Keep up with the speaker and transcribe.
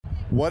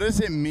What does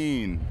it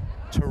mean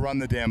to run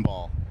the damn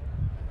ball?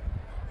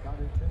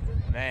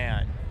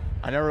 Man,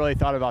 I never really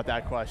thought about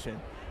that question.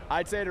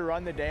 I'd say to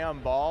run the damn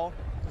ball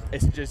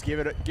is to just give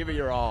it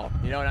your all.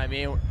 You know what I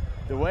mean?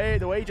 The way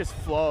it just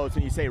flows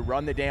when you say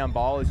run the damn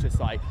ball is just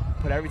like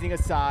put everything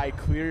aside,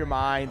 clear your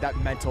mind, that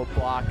mental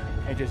block,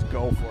 and just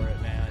go for it,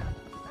 man.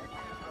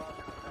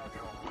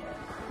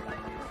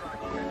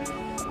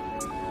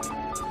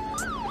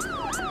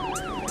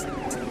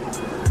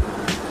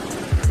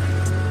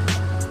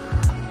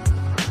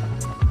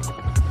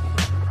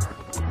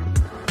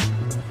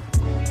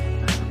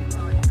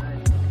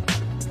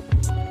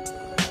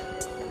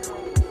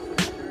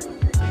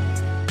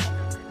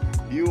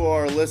 You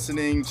are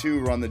listening to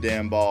Run the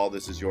Damn Ball.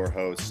 This is your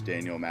host,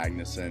 Daniel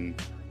Magnuson.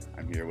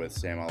 I'm here with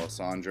Sam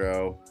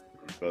Alessandro,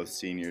 both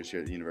seniors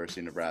here at the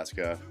University of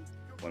Nebraska.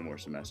 One more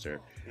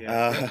semester.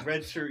 Yeah,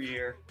 red shirt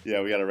year.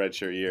 Yeah, we got a red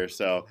shirt year.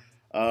 So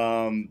we're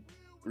going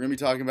to be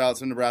talking about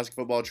some Nebraska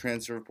football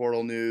transfer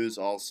portal news,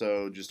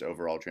 also just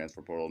overall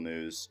transfer portal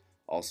news.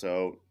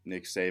 Also,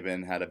 Nick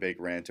Saban had a big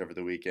rant over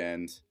the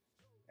weekend,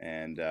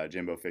 and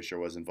Jimbo Fisher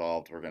was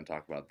involved. We're going to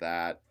talk about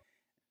that.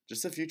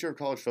 Just the future of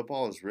college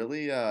football is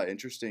really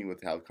interesting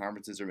with how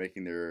conferences are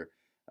making their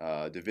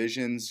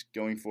divisions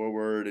going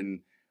forward,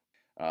 and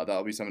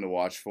that'll be something to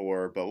watch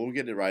for. But we'll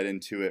get right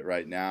into it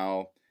right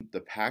now.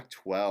 The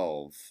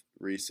Pac-12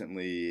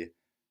 recently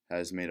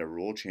has made a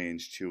rule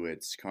change to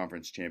its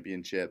conference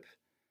championship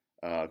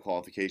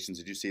qualifications.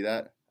 Did you see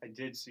that? I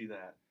did see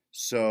that.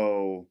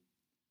 So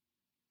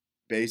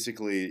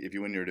basically, if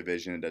you win your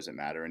division, it doesn't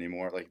matter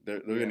anymore. Like they're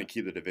going to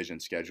keep the division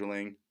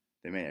scheduling.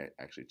 They may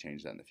actually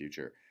change that in the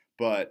future.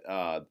 But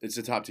it's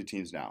the top two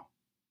teams now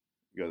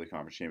go to the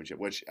conference championship,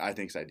 which I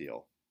think is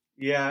ideal.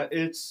 Yeah,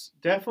 it's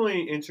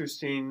definitely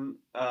interesting.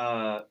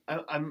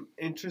 I'm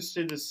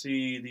interested to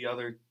see the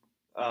other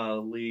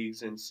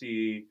leagues and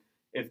see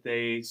if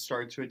they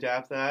start to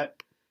adapt that,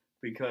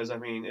 because I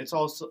mean it's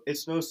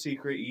no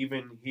secret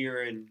even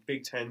here in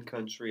Big Ten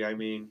country. I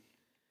mean,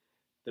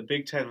 the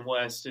Big Ten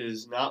West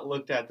is not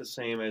looked at the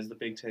same as the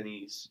Big Ten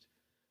East.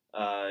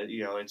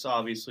 It's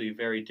obviously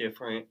very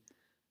different.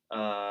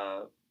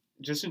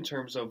 Just in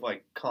terms of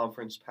like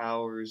conference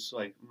powers,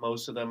 like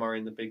most of them are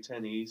in the Big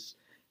Ten East,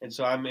 and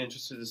so I'm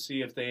interested to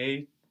see if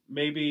they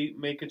maybe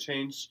make a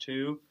change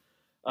too.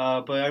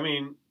 But I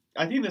mean,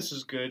 I think this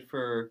is good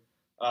for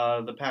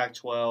the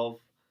Pac-12.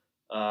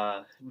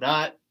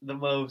 Not the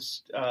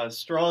most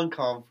strong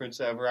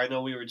conference ever. I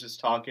know we were just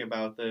talking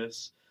about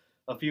this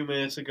a few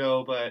minutes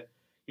ago, but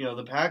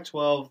the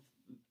Pac-12,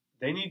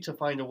 they need to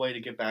find a way to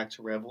get back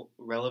to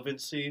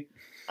relevancy.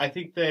 I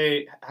think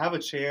they have a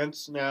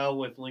chance now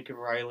with Lincoln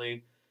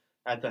Riley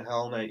at the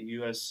helm at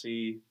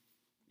USC.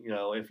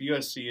 If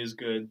USC is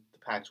good, the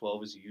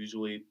Pac-12 is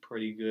usually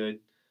pretty good.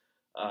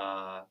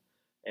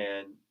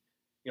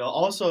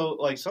 Also,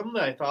 like something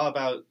that I thought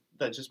about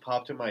that just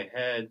popped in my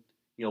head,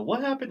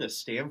 what happened to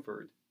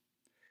Stanford?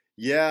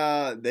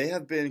 Yeah, they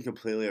have been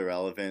completely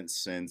irrelevant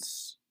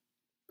since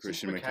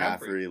Christian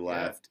McCaffrey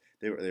left.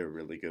 Yeah. They were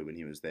really good when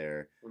he was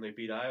there. When they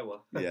beat Iowa.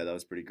 Yeah, that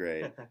was pretty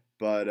great.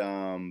 But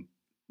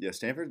yeah,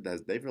 Stanford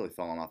they've really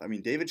fallen off. I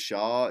mean, David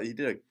Shaw, he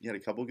had a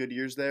couple good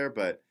years there,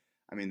 but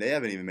I mean, they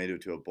haven't even made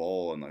it to a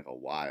bowl in like a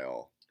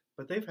while.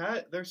 But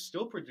they're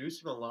still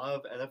producing a lot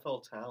of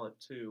NFL talent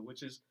too,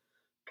 which is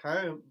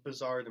kind of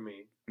bizarre to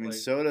me. I mean,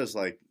 so does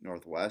like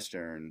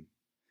Northwestern.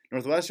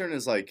 Northwestern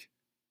is like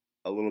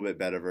a little bit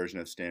better version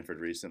of Stanford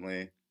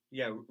recently.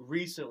 Yeah,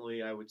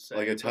 recently I would say.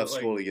 Like a tough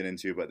school to get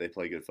into, but they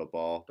play good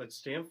football. But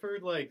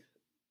Stanford, like,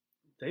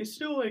 they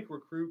still like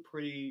recruit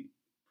pretty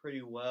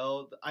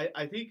well.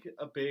 I think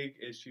a big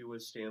issue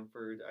with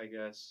Stanford, I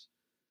guess,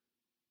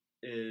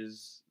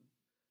 is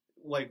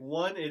like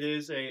one, it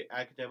is a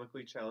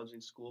academically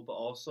challenging school, but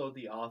also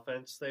the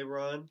offense they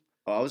run.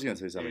 Oh, I was gonna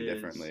say something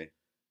differently.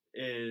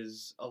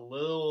 Is a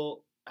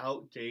little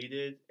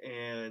outdated,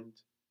 and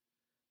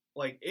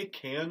like it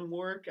can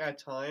work at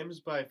times,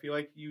 but I feel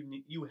like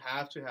you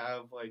have to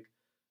have like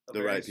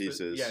the right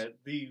pieces. Yeah,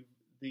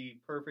 the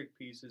perfect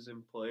pieces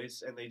in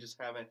place, and they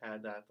just haven't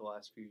had that the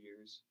last few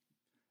years.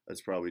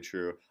 That's probably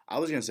true. I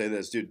was gonna say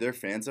this, dude. Their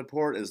fan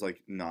support is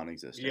like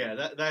non-existent. Yeah,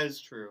 that is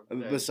true.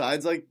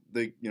 Besides, like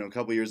the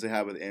couple years they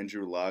had with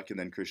Andrew Luck and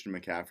then Christian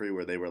McCaffrey,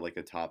 where they were like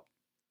a top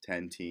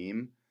 10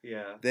 team.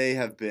 Yeah, they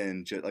have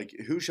been just like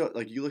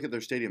you look at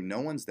their stadium,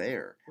 no one's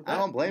there. I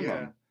don't blame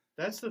them.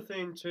 That's the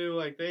thing too.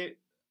 Like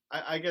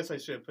I guess I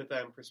should put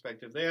that in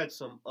perspective. They had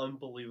some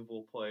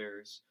unbelievable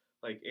players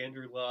like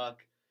Andrew Luck.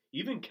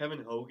 Even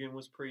Kevin Hogan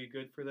was pretty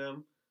good for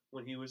them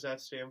when he was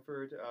at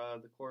Stanford,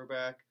 the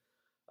quarterback.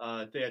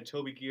 They had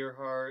Toby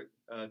Gerhart,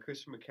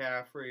 Christian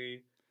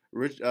McCaffrey.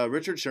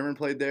 Richard Sherman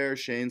played there.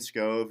 Shane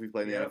Scove, who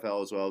played in the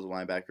NFL as well as a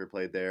linebacker,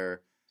 played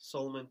there.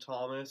 Solomon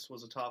Thomas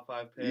was a top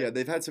 5 pick. Yeah,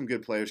 they've had some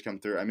good players come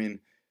through. I mean,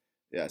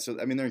 yeah, so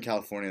I mean they're in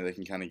California. They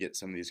can kind of get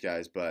some of these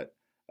guys, but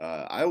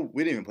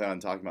we didn't even plan on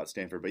talking about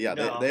Stanford. But yeah,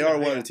 they are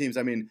one of the teams.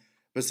 I mean,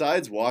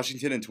 besides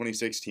Washington in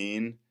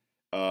 2016,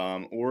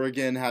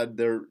 Oregon had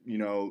their,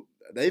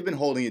 they've been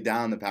holding it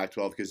down in the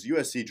Pac-12 because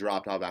USC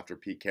dropped off after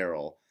Pete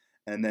Carroll.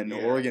 and then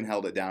Yeah. Oregon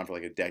held it down for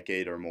like a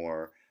decade or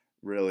more,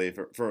 really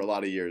for a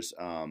lot of years.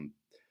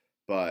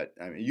 But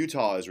I mean,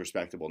 Utah is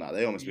respectable now.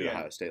 They almost beat Yeah.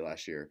 Ohio State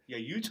last year. Yeah,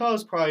 Utah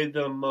is probably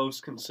the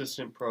most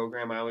consistent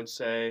program, I would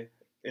say,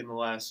 in the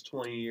last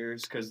 20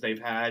 years because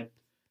they've had,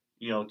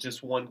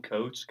 just one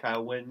coach,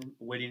 Kyle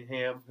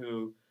Whittingham,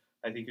 who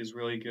I think is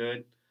really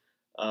good.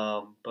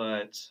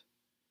 But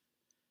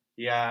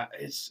yeah,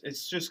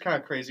 it's just kind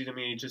of crazy to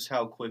me just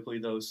how quickly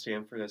those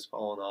Stanford has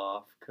fallen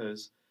off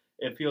because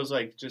it feels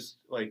like just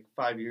like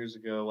 5 years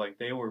ago, like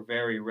they were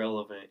very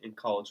relevant in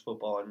college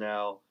football, and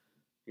now,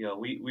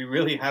 we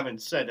really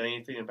haven't said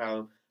anything about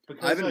them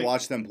because I haven't like,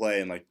 watched them play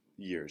in like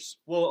years.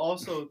 well,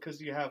 also because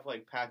you have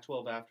like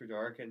Pac-12 After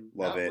Dark, and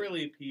Love it. not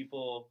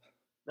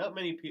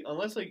many people,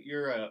 unless like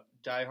you're a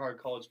diehard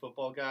college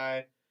football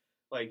guy,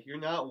 like you're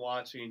not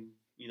watching,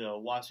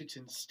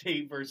 Washington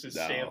State versus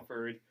No.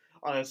 Stanford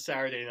on a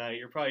Saturday night.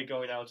 You're probably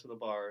going out to the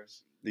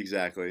bars.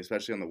 Exactly,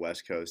 especially on the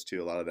West Coast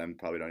too. A lot of them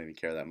probably don't even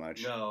care that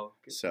much. No.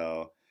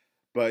 So,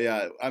 but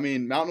yeah, I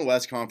mean, Mountain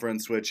West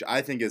Conference, which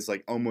I think is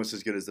like almost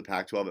as good as the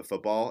Pac-12 at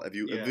football. If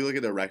you look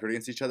at their record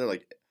against each other,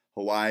 like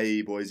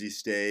Hawaii, Boise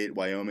State,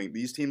 Wyoming,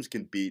 these teams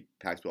can beat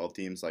Pac-12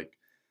 teams like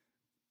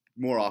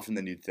more often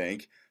than you'd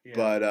think. Yeah.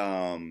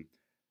 But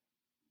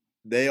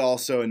they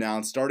also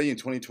announced starting in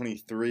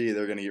 2023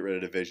 they're going to get rid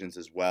of divisions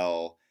as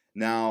well.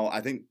 Now, I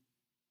think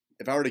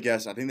if I were to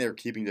guess, I think they're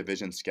keeping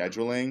division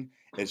scheduling.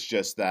 It's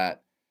just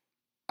that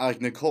like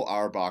Nicole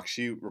Auerbach,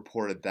 she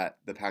reported that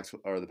the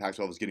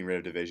Pac-12 was getting rid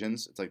of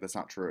divisions. It's like that's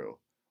not true.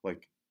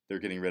 Like they're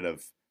getting rid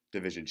of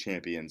division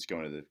champions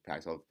going to the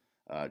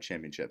Pac-12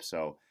 championship.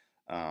 So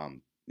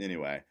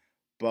anyway,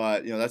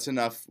 but that's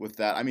enough with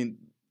that. I mean,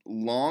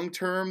 long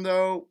term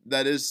though,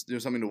 that is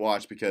something to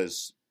watch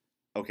because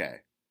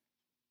okay,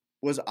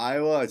 was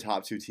Iowa a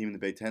top 2 team in the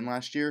Big Ten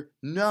last year?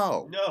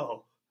 No.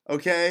 No.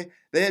 Okay,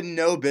 they had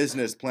no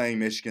business playing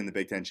Michigan in the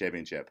Big Ten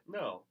championship.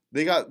 No.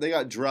 They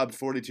got drubbed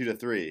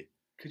 42-3.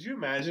 Could you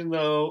imagine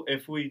though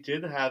if we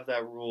did have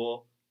that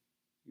rule?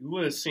 You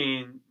would have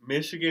seen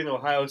Michigan,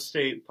 Ohio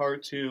State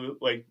Part 2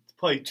 like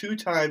play 2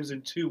 times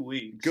in 2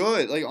 weeks.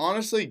 Good, like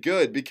honestly,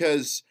 good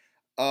because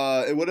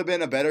it would have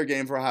been a better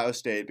game for Ohio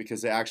State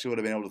because they actually would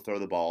have been able to throw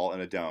the ball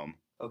in a dome.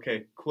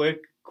 Okay,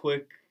 quick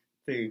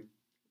thing.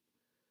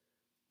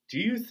 Do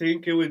you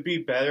think it would be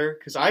better?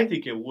 Because I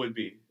think it would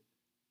be.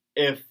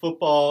 If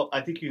football,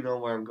 I think you know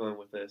where I'm going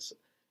with this.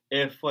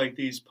 If like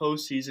these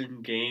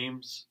postseason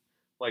games,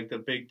 like the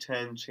Big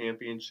Ten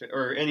championship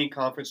or any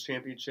conference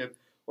championship,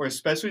 or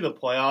especially the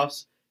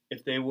playoffs,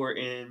 if they were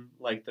in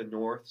like the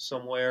north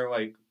somewhere,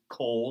 like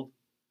cold,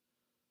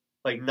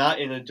 like not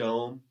in a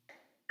dome.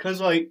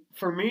 Because like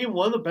for me,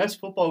 one of the best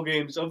football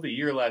games of the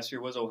year last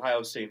year was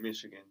Ohio State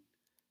Michigan,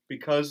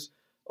 because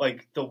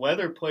like the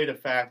weather played a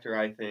factor,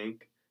 I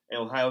think, and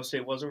Ohio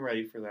State wasn't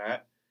ready for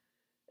that.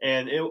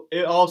 And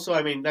it also,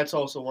 I mean, that's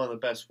also one of the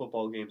best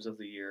football games of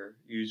the year,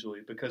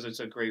 usually, because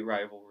it's a great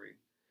rivalry.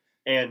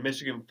 And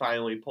Michigan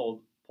finally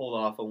pulled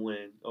off a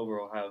win over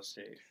Ohio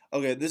State.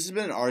 Okay, this has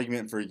been an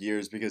argument for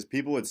years because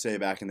people would say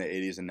back in the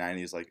 80s and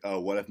 90s, like, oh,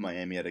 what if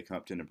Miami had to come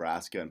up to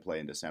Nebraska and play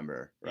in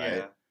December, right?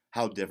 Yeah.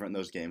 How different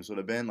those games would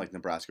have been. Like,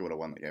 Nebraska would have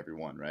won, like, every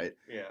one, right?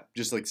 Yeah.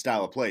 Just, like,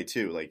 style of play,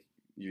 too. Like,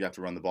 you have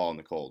to run the ball in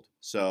the cold.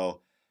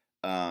 So,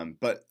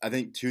 but I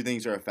think 2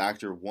 things are a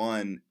factor.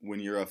 One, when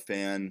you're a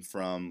fan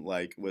from,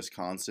 like,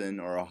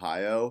 Wisconsin or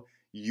Ohio,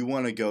 you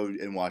want to go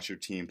and watch your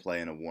team play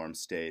in a warm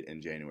state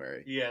in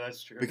January. Yeah,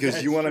 that's true.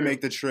 Because you want to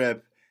make the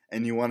trip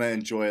and you want to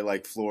enjoy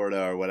like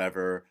Florida or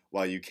whatever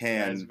while you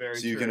can,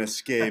 so you can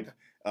escape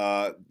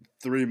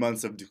 3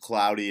 months of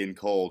cloudy and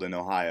cold in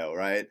Ohio,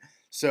 right?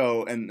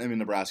 So, and I mean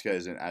Nebraska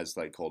isn't as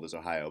like cold as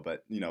Ohio,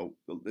 but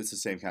it's the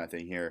same kind of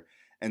thing here.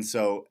 And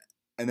so,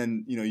 and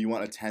then you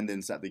want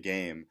attendance at the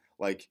game.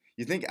 Like,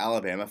 you think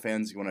Alabama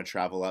fans want to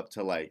travel up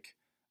to like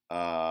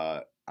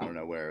I don't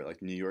know where,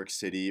 like New York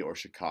City or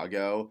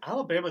Chicago?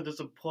 Alabama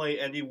doesn't play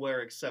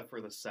anywhere except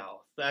for the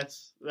South.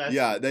 That's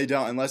Yeah, they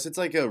don't, unless it's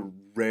like a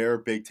rare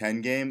Big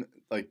Ten game,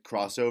 like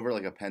crossover,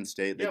 like a Penn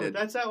State. They yeah, did. but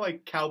that's at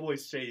like Cowboy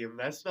Stadium.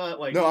 That's not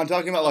like No, I'm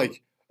talking about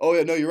like. Oh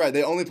yeah, no, you're right.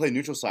 They only play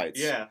neutral sites.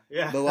 Yeah.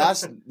 The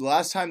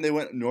last time they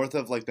went north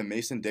of like the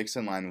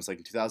Mason-Dixon line was like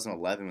in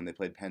 2011 when they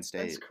played Penn State.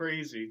 That's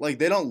crazy. Like,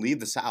 they don't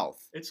leave the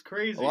South. It's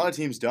crazy. A lot of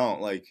teams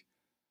don't. Like,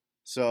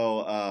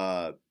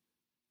 so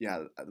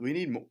yeah, we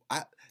need more.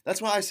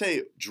 That's why I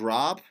say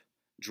drop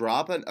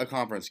a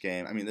conference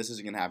game. I mean, this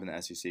isn't gonna happen in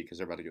the SEC because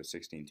they're about to go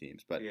 16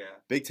 teams. But yeah.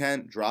 Big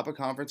Ten, drop a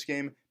conference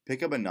game,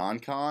 pick up a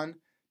non-con,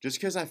 just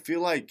because I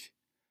feel like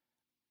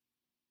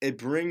it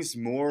brings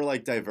more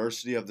like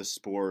diversity of the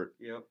sport.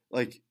 Yep.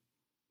 Like,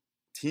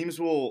 teams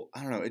will,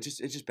 I don't know, it's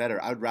just better.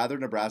 I would rather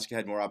Nebraska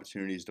had more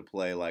opportunities to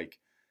play like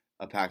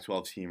a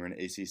Pac-12 team or an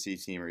ACC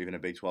team or even a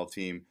Big 12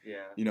 team.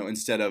 Yeah.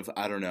 Instead of,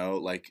 I don't know,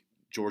 like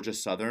Georgia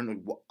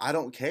Southern. Like, I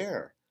don't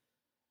care.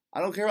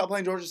 I don't care about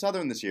playing Georgia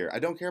Southern this year. I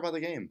don't care about the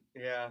game.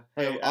 Yeah.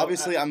 Hey,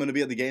 obviously, I'm going to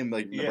be at the game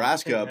like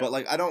Nebraska, but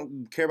like I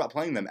don't care about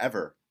playing them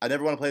ever. I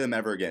never want to play them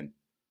ever again.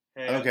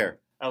 Hey, I don't care.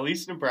 At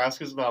least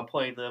Nebraska's not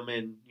playing them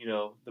in,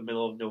 the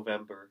middle of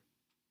November.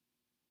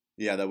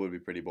 Yeah, that would be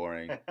pretty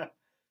boring.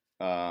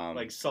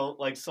 like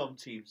some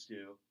teams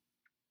do.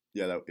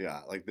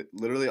 Yeah, like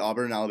literally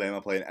Auburn and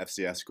Alabama play an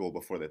FCS school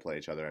before they play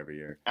each other every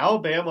year.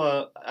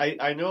 Alabama,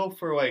 I know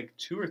for like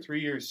 2 or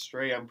 3 years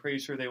straight, I'm pretty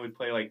sure they would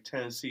play like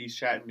Tennessee,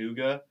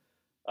 Chattanooga,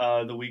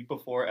 the week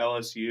before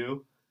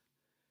LSU,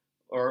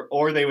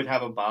 or they would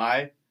have a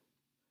bye,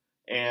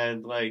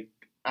 and like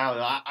I don't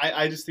know,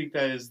 I just think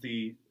that is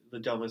the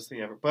dumbest thing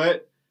ever.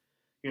 But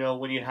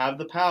when you have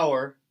the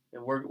power,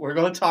 and we're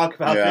going to talk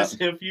about Yeah. this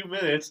in a few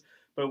minutes,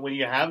 but when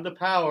you have the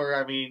power,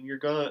 I mean, you're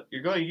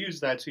gonna use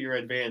that to your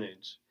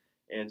advantage,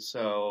 and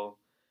so.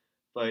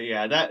 But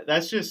yeah,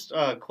 that's just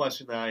a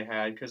question that I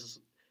had because,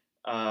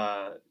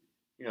 I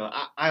don't know.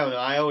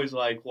 I always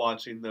like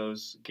watching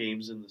those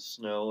games in the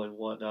snow and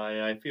whatnot.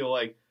 And I feel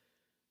like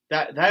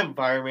that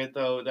environment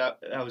though that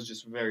was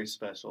just very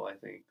special. I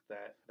think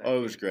that Oh,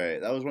 it was game. great.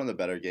 That was one of the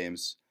better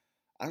games.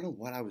 I don't know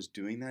what I was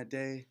doing that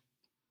day,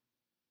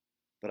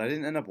 but I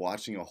didn't end up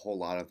watching a whole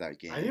lot of that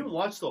game. I didn't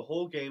watch the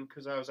whole game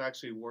because I was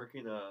actually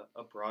working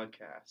a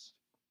broadcast.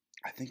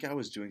 I think I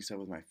was doing stuff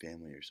with my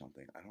family or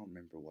something. I don't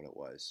remember what it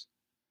was.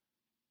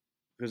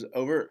 Because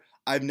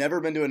I've never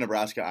been to a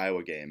Nebraska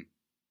Iowa game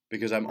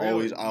because I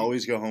Really?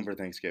 always go home for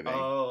Thanksgiving.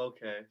 Oh,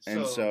 okay.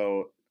 And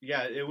so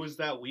yeah, it was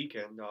that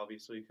weekend,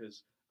 obviously,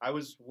 because I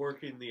was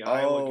working the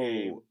Iowa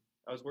game. oh,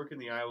 I was working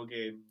the Iowa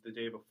game the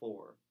day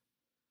before.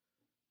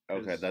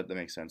 okay, 'Cause- that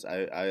makes sense.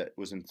 I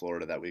was in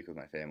Florida that week with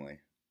my family.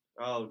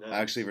 Oh, nice.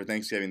 Actually, for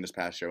Thanksgiving this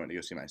past year, I went to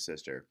go see my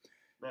sister,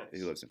 Nice.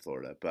 who lives in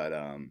Florida. But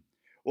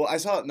well, I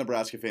saw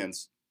Nebraska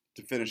fans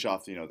to finish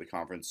off, the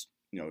conference,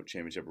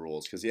 championship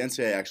rules because the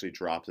NCAA actually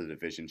dropped the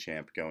division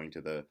champ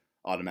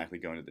automatically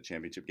going to the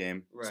championship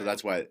game. So Right.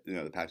 that's why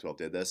the Pac-12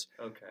 did this.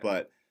 Okay.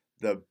 But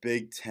the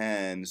Big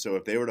Ten, so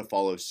if they were to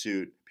follow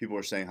suit, people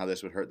were saying how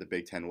this would hurt the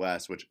Big Ten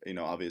West, which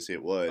obviously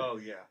it would. Oh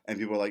yeah. And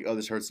people were like, "Oh,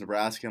 this hurts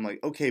Nebraska." I'm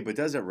like, "Okay, but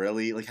does it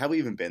really? Like, have we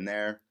even been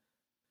there?"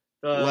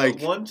 The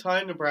one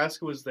time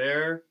Nebraska was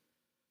there,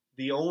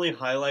 the only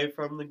highlight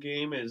from the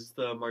game is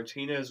the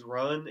Martinez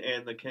run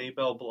and the Kenny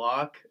Bell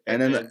block,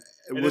 And then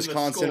then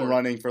Wisconsin score.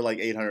 running for like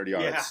 800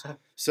 yards. Yeah.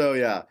 So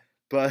yeah,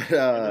 but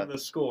And then the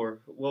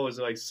score. What was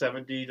it, like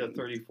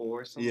 70-34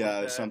 or something yeah,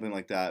 like that? something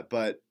like that.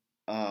 But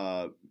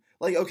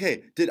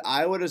okay, did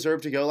Iowa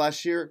deserve to go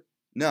last year?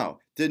 No.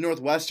 Did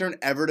Northwestern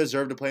ever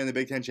deserve to play in the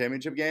Big Ten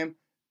championship game?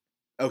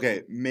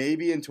 Okay,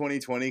 maybe in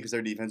 2020 because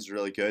their defense is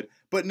really good.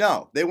 But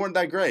no, they weren't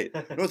that great.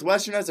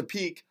 Northwestern has a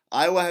peak.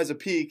 Iowa has a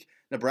peak.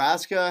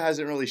 Nebraska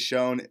hasn't really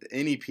shown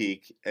any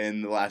peak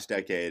in the last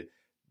decade.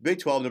 Big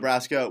 12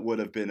 Nebraska would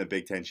have been a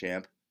Big Ten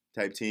champ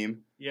type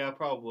team, Yeah,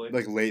 probably.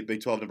 like late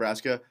Big 12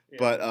 Nebraska. Yeah.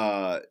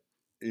 But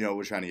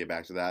we're trying to get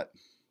back to that.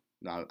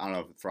 No, I don't know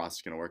if Frost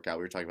is going to work out.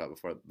 We were talking about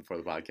before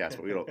the podcast,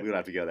 but we don't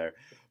have to go there.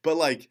 But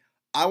like,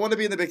 I want to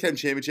be in the Big Ten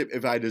championship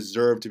if I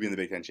deserve to be in the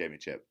Big Ten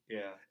championship.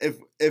 Yeah.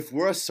 If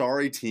we're a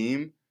sorry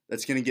team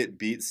that's going to get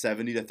beat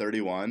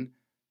 70-31,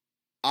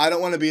 I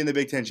don't want to be in the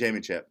Big Ten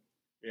championship.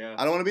 Yeah.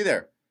 I don't want to be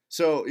there.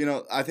 So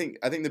I think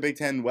the Big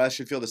Ten West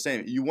should feel the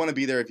same. You want to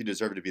be there if you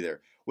deserve to be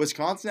there.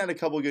 Wisconsin had a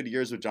couple of good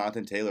years with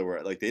Jonathan Taylor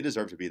where like they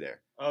deserve to be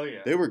there. Oh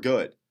yeah. They were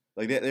good.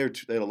 Like they had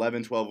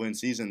 11, 12 win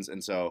seasons,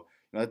 and so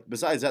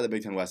besides that, the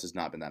Big Ten West has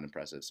not been that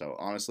impressive. So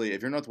honestly,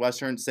 if you're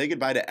Northwestern, say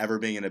goodbye to ever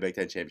being in a Big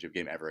Ten championship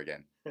game ever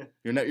again.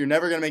 You're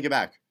never gonna make it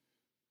back.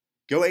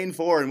 Go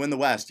 8-4 and win the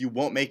West. You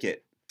won't make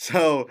it.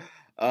 So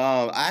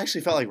I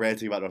actually felt like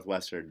ranting about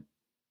Northwestern.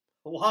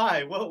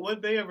 Why?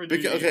 What they ever do?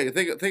 Because, okay,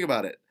 think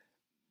about it.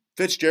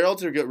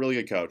 Fitzgerald's a really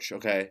good coach.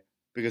 Okay,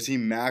 because he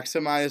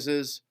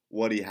maximizes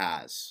what he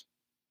has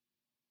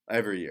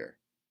every year.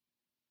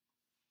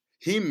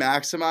 He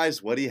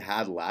maximized what he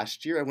had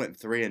last year and went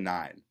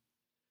 3-9.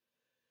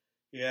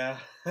 Yeah.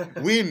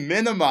 We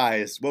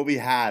minimized what we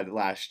had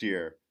last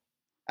year.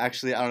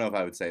 Actually, I don't know if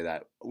I would say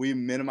that. We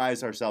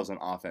minimized ourselves on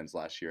offense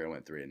last year and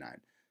went 3-9,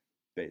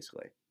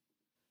 basically.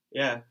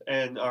 Yeah,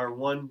 and our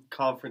one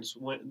conference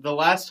win. The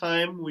last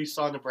time we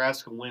saw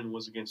Nebraska win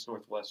was against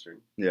Northwestern.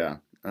 Yeah,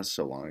 that's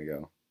so long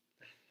ago.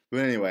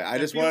 But anyway, I It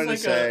just feels wanted to like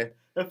say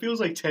That feels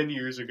like 10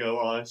 years ago,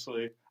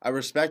 honestly. I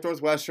respect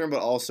Northwestern,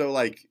 but also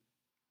like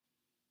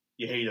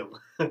You hate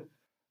them.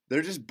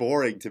 they're just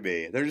boring to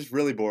me. They're just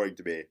really boring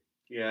to me.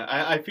 Yeah,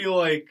 I feel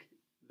like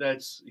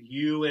that's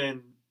you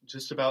and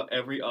just about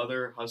every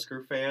other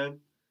Husker fan.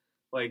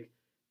 Like,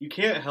 you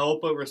can't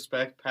help but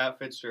respect Pat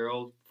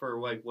Fitzgerald for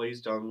like what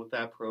he's done with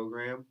that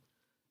program,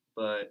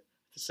 but at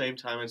the same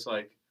time, it's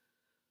like,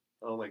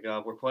 oh my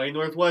God, we're playing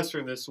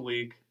Northwestern this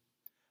week.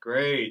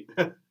 Great.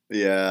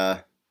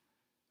 Yeah.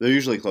 They're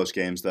usually close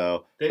games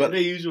though.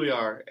 They usually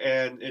are,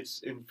 and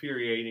it's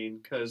infuriating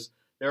because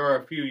there are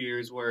a few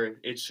years where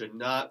it should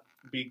not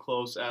be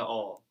close at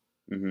all.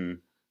 Mm-hmm.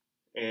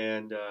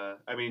 And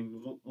I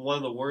mean, one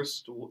of the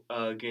worst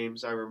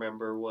games I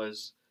remember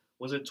was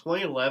it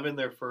 2011,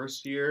 their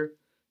first year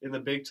in the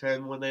Big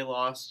Ten when they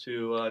lost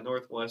to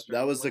Northwestern.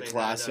 That was the when they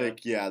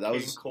classic. Had, that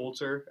King was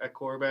Coulter at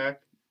quarterback.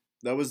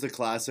 That was the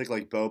classic.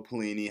 Like Bo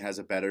Pelini has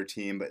a better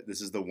team, but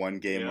this is the one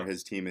game Yep. where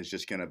his team is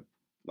just gonna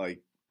like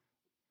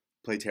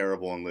play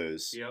terrible and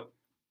lose. Yep.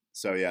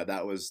 So yeah,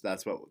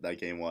 that's what that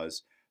game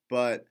was.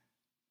 But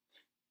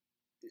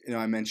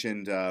I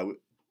mentioned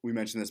we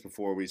mentioned this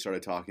before we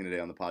started talking today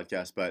on the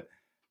podcast, but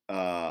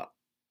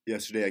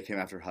yesterday I came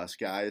after Husk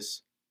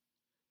guys.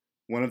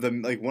 One of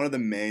the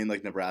main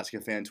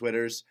Nebraska fan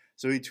Twitters.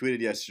 So he tweeted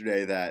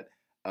yesterday that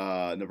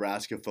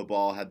Nebraska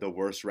football had the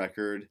worst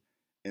record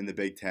in the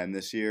Big Ten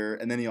this year,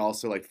 and then he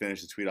also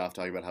finished the tweet off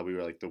talking about how we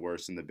were the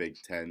worst in the Big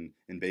Ten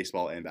in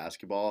baseball and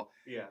basketball.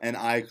 Yeah. And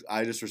I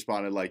just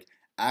responded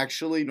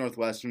actually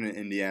Northwestern and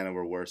Indiana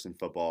were worse in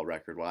football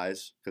record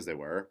wise because they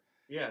were.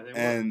 Yeah, they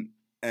were.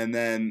 And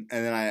then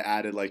I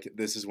added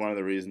this is one of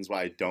the reasons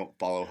why I don't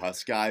follow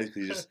Husk guys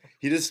because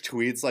he just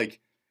tweets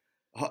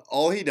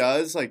all he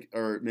does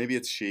or maybe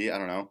it's she, I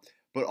don't know,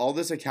 but all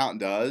this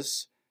account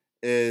does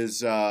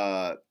is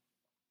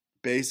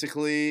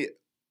basically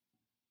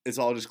it's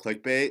all just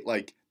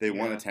clickbait. They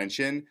want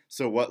attention.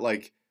 So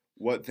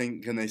what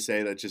thing can they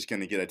say that's just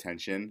gonna get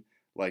attention?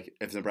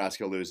 If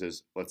Nebraska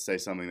loses, let's say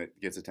something that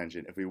gets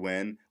attention. If we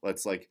win,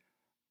 let's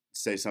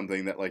say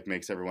something that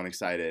makes everyone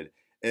excited.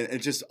 And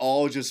it's just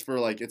all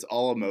for it's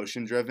all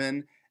emotion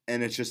driven,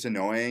 and it's just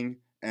annoying,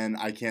 and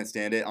I can't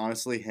stand it.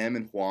 Honestly, him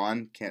and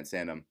Juan, can't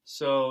stand him.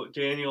 So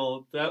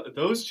Daniel,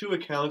 those two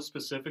accounts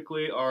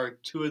specifically are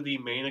two of the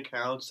main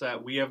accounts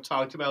that we have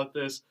talked about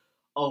this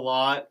a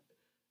lot.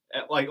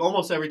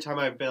 Almost every time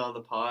I've been on the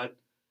pod,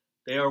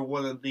 they are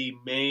one of the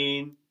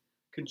main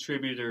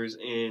contributors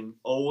in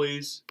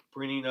always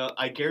bringing up.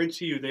 I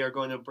guarantee you, they are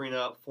going to bring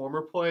up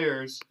former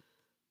players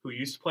who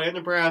used to play in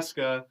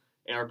Nebraska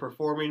and are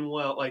performing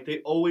well. They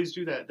always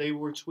do that. They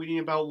were tweeting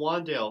about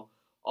Wandale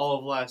all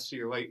of last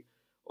year.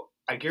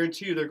 I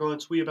guarantee you, they're going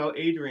to tweet about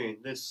Adrian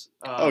this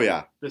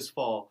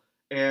fall,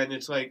 and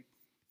it's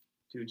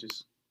dude,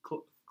 just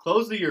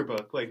close the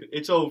yearbook.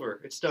 It's over.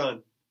 It's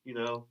done.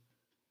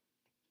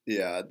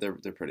 Yeah, they're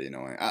pretty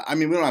annoying. I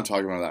mean, we don't have to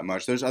talk about it that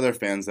much. There's other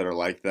fans that are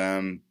like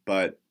them,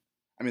 but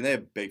I mean, they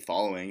have big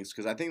followings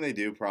because I think they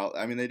do.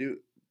 They do.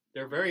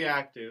 They're very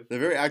active. They're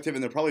very active,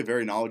 and they're probably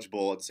very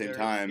knowledgeable at the same They're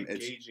time.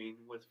 Engaging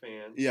with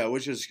fans. Yeah,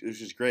 which is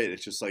great.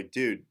 It's just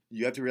dude,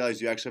 you have to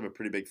realize you actually have a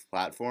pretty big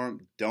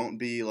platform. Don't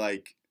be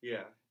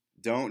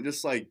don't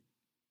just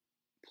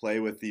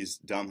play with these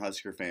dumb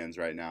Husker fans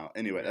right now.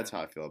 Anyway, that's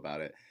how I feel about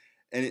it.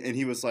 And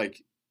he was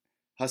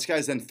Husk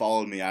guys then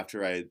followed me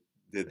after I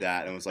did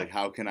that and was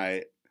how can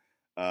I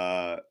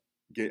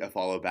get a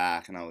follow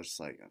back? And I was just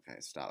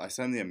okay, stop. I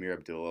sent him the Amir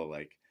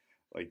Abdullah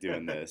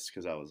doing this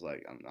because I was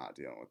I'm not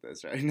dealing with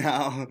this right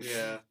now.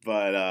 Yeah.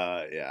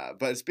 But yeah.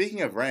 But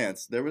speaking of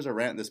rants, there was a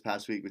rant this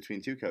past week between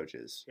two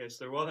coaches. Yes,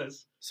 there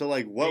was. So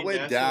what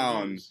went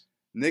down?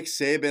 Nick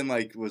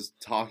Saban was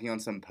talking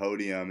on some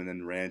podium and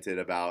then ranted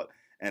about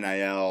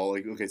NIL.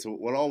 Okay, so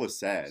what all was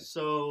said?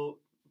 So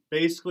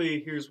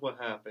basically, here's what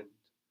happened.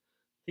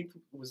 I think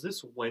was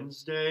this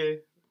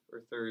Wednesday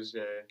or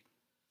Thursday?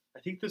 I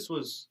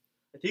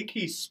think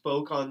he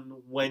spoke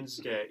on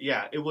Wednesday.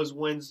 Yeah, it was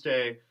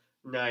Wednesday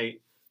night.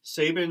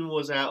 Saban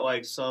was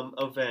at some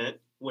event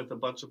with a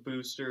bunch of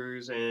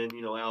boosters and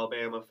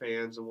Alabama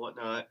fans and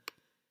whatnot,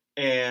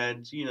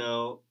 and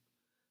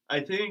I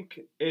think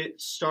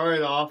it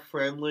started off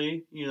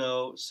friendly.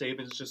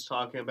 Saban's just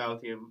talking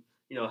about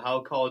how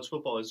college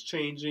football is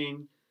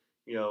changing.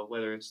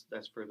 Whether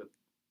that's for the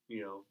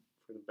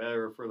for the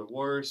better or for the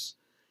worse,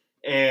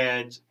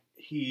 and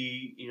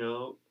he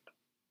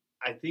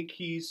I think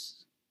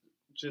he's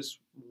just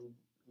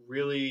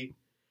really.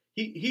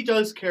 He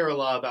does care a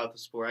lot about the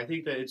sport. I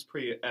think that it's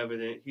pretty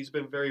evident. He's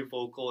been very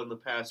vocal in the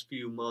past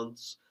few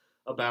months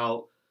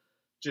about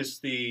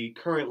just the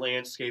current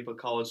landscape of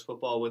college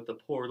football with the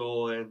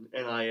portal and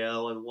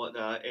NIL and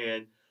whatnot.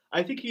 And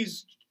I think he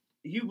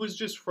was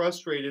just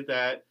frustrated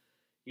that,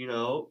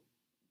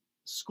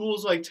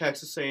 schools like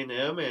Texas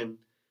A&M, and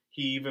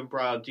he even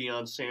brought up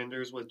Deion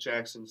Sanders with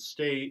Jackson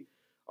State,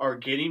 are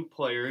getting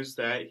players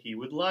that he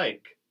would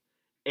like.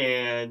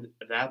 And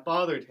that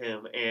bothered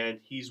him.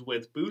 And he's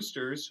with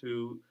boosters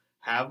who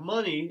have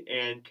money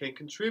and can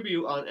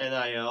contribute on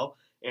NIL.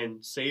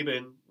 And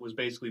Saban was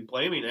basically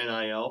blaming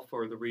NIL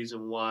for the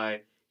reason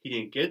why he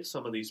didn't get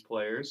some of these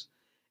players.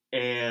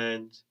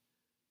 And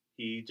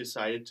he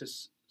decided to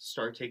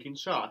start taking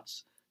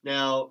shots.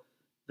 Now,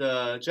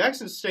 the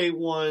Jackson State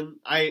one,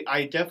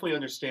 I definitely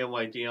understand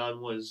why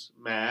Deion was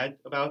mad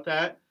about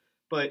that.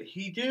 But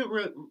he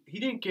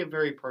didn't get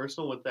very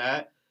personal with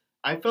that.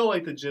 I felt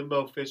like the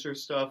Jimbo Fisher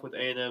stuff with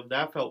A&M,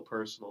 that felt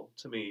personal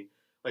to me.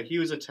 He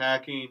was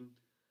attacking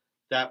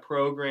that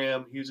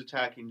program. He was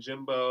attacking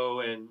Jimbo.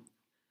 And,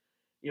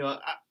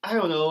 I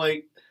don't know.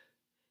 It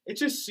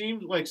just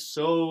seemed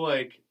so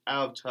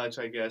out of touch,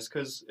 I guess.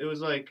 Because it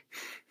was I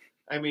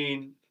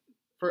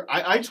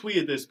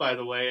tweeted this, by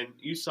the way, and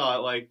you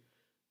saw it.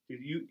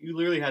 Dude, you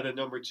literally had the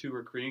number 2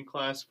 recruiting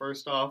class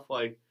first off.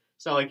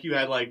 It's not like you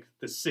had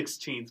the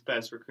 16th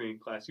best recruiting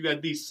class. You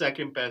had the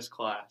second best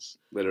class.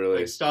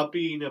 Literally. Stop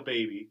being a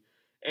baby.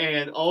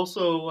 And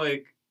also,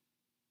 A&M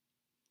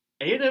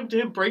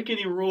didn't break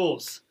any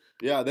rules.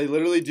 Yeah, they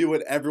literally do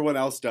what everyone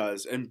else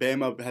does, and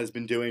Bama has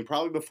been doing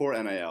probably before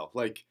NIL.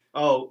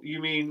 Oh, you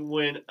mean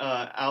when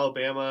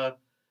Alabama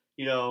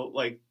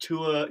like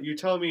Tua. You're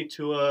telling me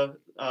Tua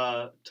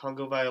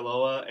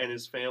Tagovailoa and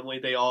his family,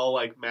 they all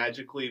like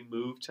magically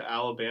moved to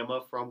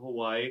Alabama from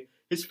Hawaii.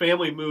 His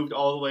family moved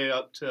all the way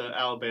up to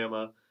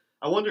Alabama.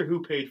 I wonder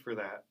who paid for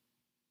that.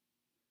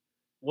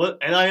 What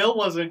NIL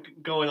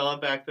wasn't going on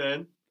back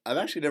then. I've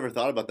actually never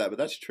thought about that, but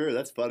that's true.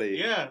 That's funny.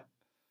 Yeah,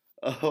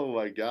 Oh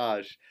my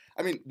gosh.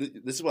 I mean,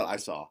 this is what I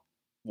saw.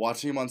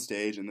 Watching him on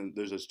stage, and then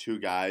there's those two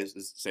guys.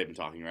 This is Saban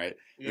talking, right?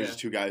 There's yeah, just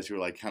two guys who are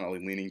like kind of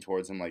like leaning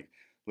towards him, like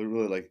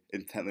really like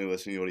intently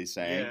listening to what he's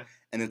saying. yeah.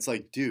 And it's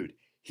like, dude,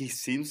 he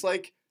seems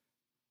like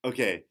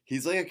okay,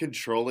 he's like a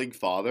controlling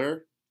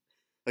father.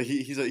 Like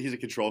he's a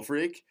control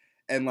freak,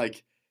 and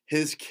like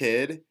his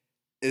kid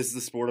is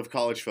the sport of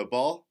college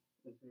football.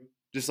 Mhm.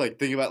 Just like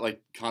think about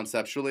like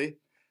conceptually,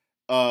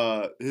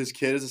 his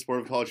kid is a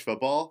sport of college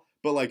football,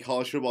 but like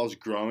college football is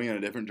growing in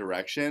a different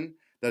direction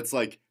that's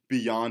like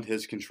beyond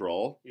his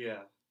control, Yeah,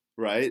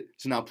 right?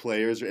 So now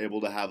players are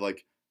able to have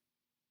like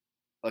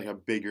a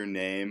bigger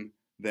name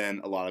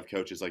than a lot of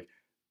coaches. Like,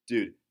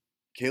 dude,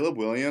 Caleb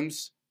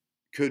Williams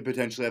could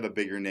potentially have a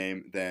bigger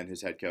name than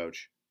his head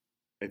coach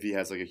if he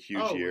has like a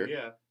huge oh year,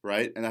 yeah,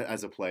 right? And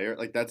as a player,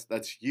 like that's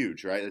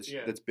huge, right?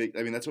 Yeah. That's big.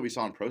 I mean, that's what we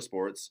saw in pro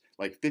sports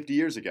like 50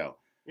 years ago.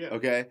 yeah.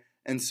 Okay,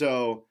 and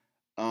so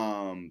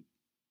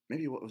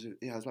maybe what was it?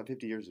 Yeah, it was about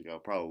 50 years ago,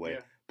 probably.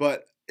 Yeah.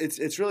 But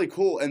it's really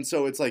cool, and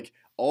so it's like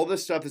all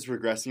this stuff is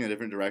progressing in a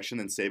different direction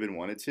than Saban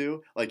wanted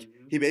to. Like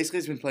Mhm. he basically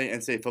has been playing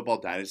NCAA football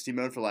dynasty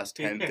mode for the last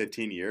 10,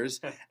 15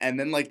 years, and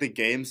then like the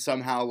game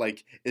somehow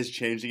like is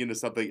changing into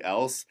something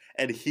else,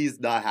 and he's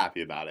not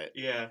happy about it.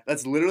 Yeah.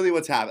 That's literally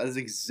what's happening. That's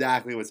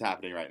exactly what's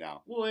happening right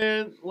now. Well,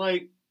 and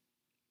like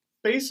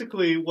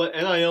basically what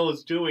NIL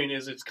is doing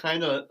is it's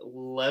kind of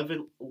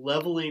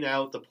leveling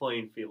out the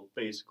playing field,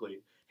 basically,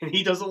 and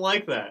he doesn't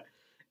like that.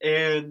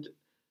 And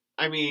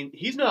I mean,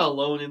 he's not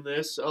alone in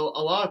this. A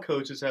lot of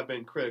coaches have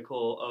been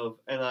critical of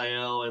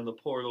NIL and the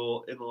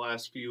portal in the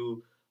last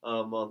few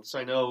months.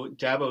 I know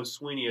Dabo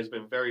Sweeney has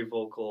been very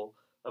vocal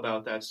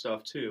about that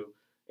stuff too.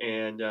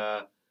 And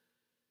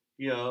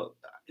you know,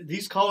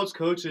 these college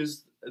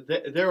coaches,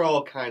 they're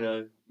all kind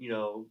of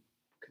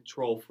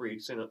control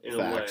freaks in a way.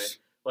 Facts.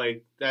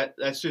 Like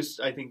that's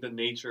just I think the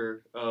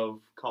nature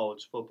of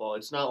college football.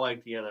 It's not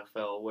like the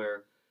NFL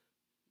where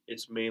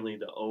it's mainly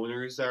the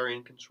owners that are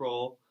in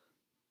control.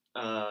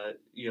 On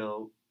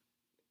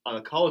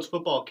a college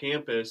football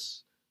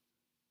campus,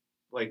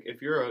 like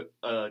if you're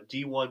a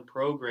D1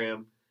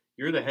 program,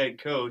 you're the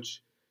head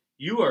coach.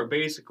 You are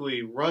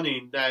basically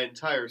running that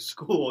entire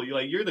school.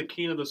 You're the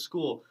king of the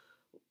school.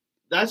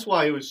 That's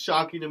why it was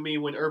shocking to me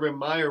when Urban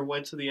Meyer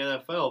went to the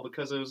NFL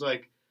because it was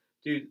like,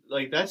 dude,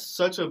 like that's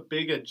such a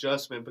big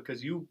adjustment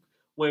because you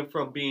went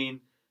from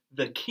being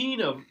the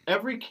king of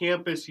every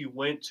campus you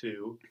went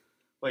to,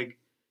 like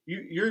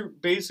you're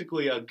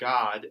basically a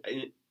god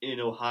in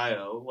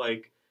Ohio.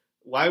 Like,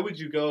 why would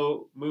you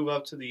go move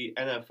up to the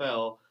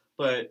NFL?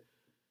 But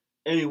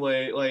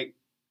anyway, like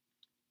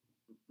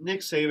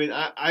Nick Saban,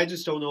 I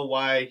just don't know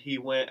why he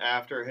went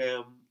after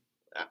him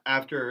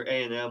after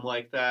A&M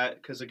like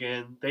that because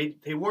again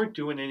they weren't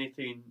doing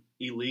anything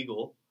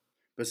illegal.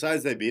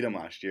 Besides, they beat him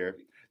last year.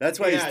 That's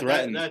why he's Yeah,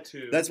 threatened. that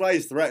too. That's why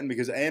he's threatened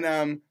because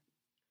A&M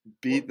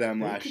beat them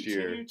They last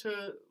year. continue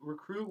to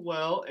recruit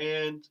well,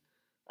 and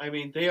I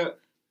mean they are.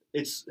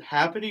 It's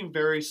happening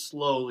very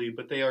slowly,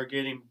 but they are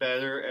getting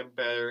better and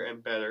better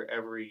and better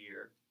every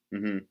year.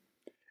 hmm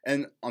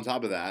And on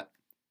top of that,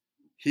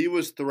 he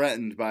was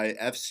threatened by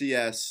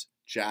FCS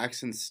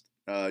Jackson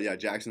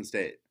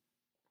State.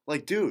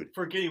 Like, dude,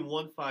 For getting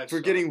 1 5 for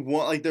getting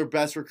one like their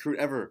best recruit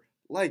ever.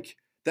 Like,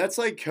 that's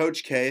like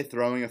Coach K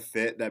throwing a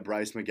fit that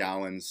Bryce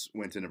McGowan's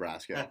went to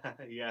Nebraska.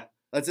 Yeah,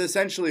 That's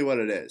essentially what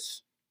it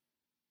is.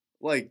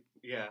 Like,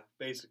 yeah,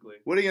 basically.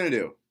 what are you gonna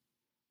do?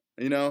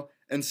 You know?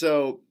 And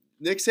so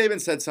Nick Saban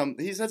said some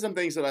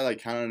things that I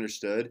like kind of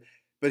understood,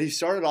 but he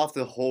started off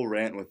the whole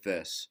rant with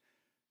this.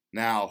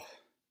 Now,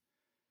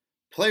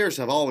 players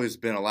have always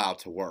been allowed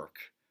to work.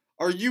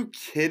 Are you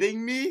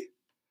kidding me?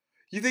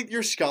 You think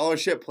your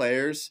scholarship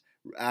players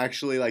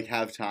actually like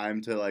have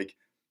time to like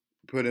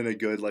put in a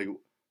good like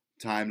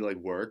time to like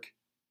work?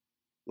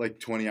 Like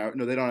 20 hours?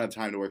 No, they don't have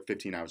time to work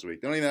 15 hours a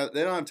week. They don't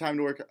have time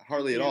to work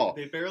hardly at all.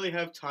 They barely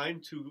have time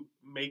to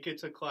make it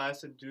to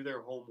class and do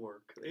their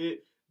homework.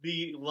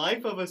 The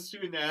life of a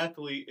student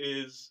athlete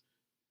is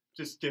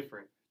just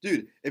different.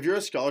 Dude, if you're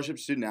a scholarship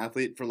student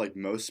athlete for like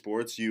most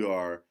sports, you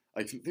are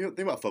like think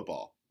about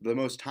football, the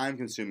most time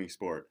consuming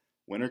sport.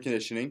 Winter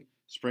conditioning,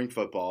 spring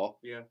football,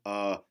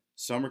 Yeah.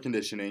 Summer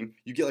conditioning.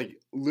 You get like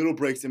little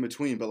breaks in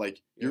between, but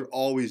like you're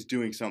always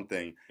doing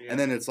something. Yeah. And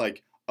then it's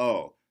like,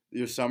 oh,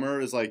 your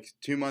summer is like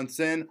 2 months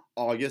in,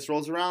 August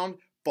rolls around,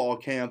 fall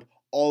camp,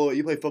 all the way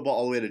you play football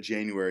all the way to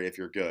January if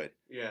you're good.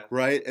 Yeah.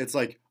 Right? It's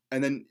like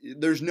and then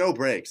there's no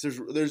breaks.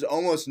 There's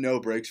almost no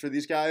breaks for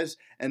these guys.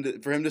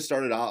 And for him to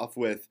start it off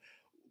with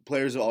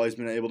players have always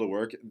been able to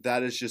work,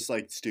 that is just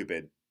like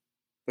stupid.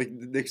 Like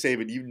Nick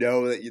Saban, you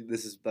know that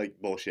this is like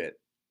bullshit.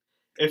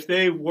 If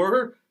they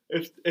were,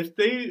 if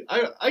they,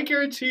 I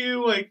guarantee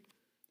you, like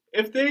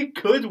if they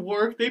could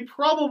work, they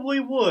probably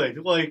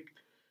would. Like,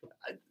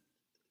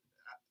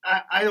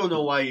 I don't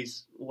know why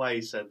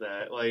he said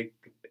that. Like,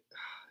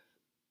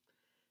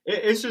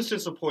 it's just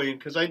disappointing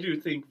because I do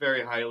think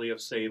very highly of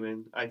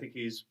Saban. I think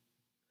he's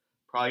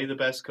probably the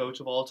best coach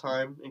of all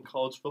time in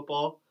college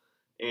football,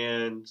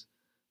 and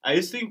I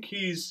just think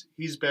he's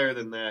better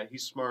than that.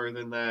 He's smarter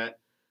than that.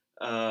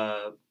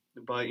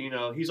 But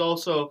he's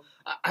also.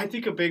 I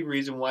think a big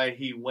reason why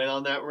he went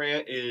on that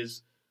rant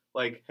is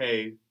like,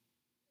 hey,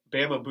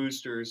 Bama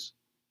boosters,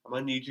 I'm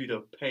gonna need you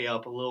to pay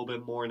up a little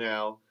bit more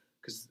now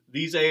because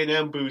these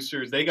A&M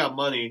boosters, they got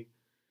money.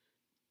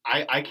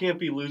 I can't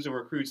be losing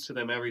recruits to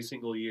them every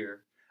single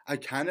year. I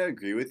kind of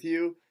agree with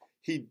you.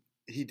 He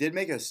did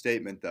make a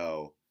statement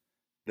though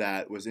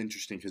that was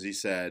interesting because he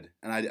said,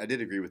 and I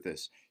did agree with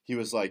this. He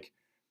was like,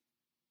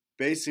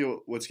 basically,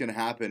 what's going to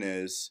happen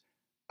is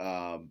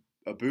a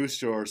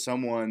booster or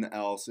someone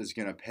else is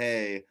going to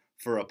pay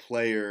for a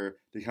player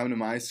to come to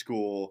my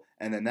school,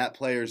 and then that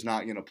player's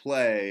not going to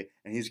play,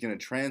 and he's going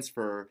to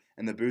transfer,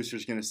 and the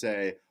booster's going to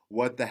say,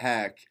 "What the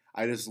heck?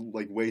 I just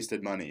like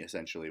wasted money,"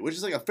 essentially, which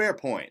is like a fair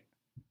point.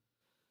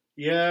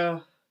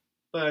 Yeah,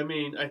 but I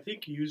mean, I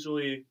think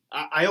usually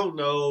I don't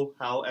know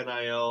how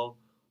NIL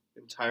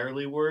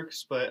entirely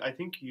works, but I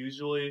think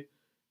usually if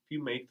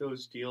you make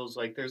those deals,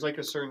 like there's like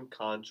a certain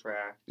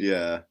contract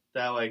Yeah.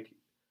 that like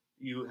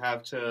you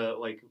have to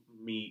like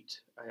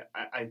meet.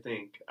 I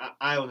think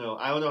I don't know.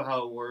 I don't know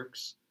how it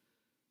works,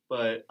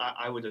 but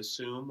I would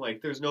assume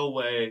like there's no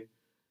way.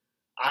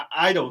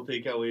 I don't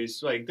think at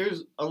least like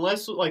there's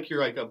unless like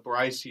you're like a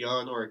Bryce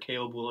Young or a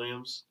Caleb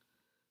Williams,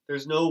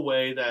 there's no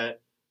way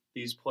that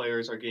these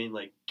players are getting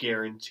like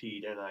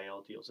guaranteed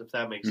NIL deals if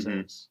that makes Mm-hmm.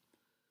 sense.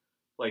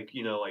 Like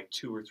like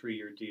 2 or 3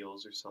 year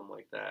deals or something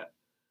like that.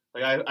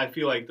 Like I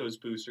feel like those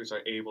boosters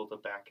are able to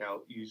back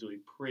out usually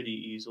pretty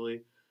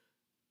easily.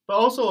 But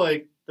also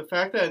like the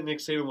fact that Nick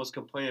Saban was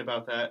complaining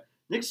about that.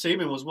 Nick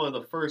Saban was one of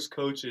the first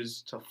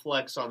coaches to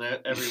flex on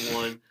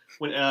everyone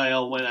when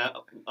NIL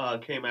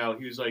came out.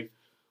 He was like,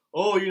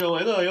 "Oh,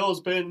 NIL's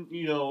been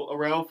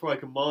around for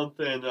like a month,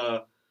 and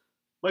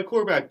my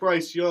quarterback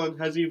Bryce Young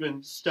hasn't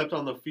even stepped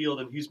on the field,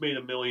 and he's made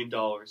 $1 million."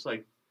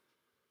 Like,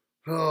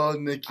 Oh,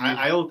 Nikki.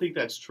 I don't think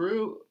that's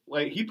true.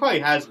 Like, he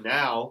probably has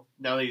now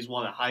that he's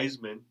won a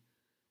Heisman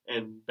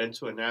and been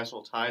to a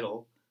national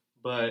title.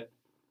 But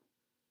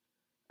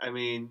I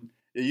mean,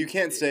 You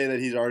can't say that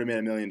he's already made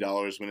 $1 million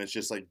when it's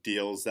just like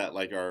deals that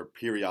like are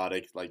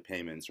periodic like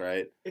payments,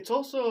 right?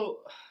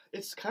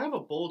 it's kind of a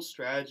bold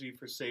strategy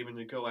for Saban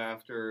to go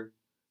after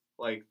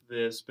like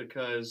this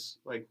because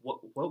like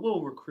what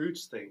will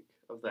recruits think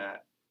of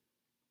that?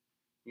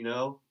 You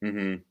know?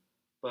 Mm-hmm.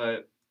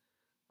 But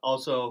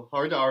also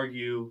hard to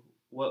argue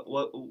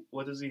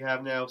what does he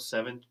have now?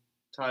 7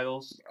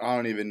 titles? I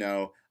don't even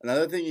know.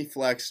 Another thing he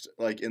flexed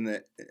like in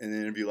the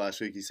interview last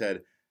week, he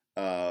said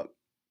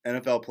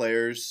NFL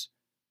players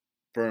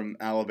from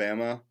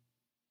Alabama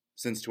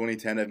since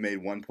 2010 have made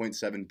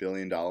 $1.7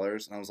 billion.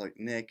 And I was like,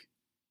 Nick,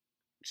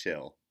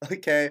 chill.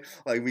 Okay?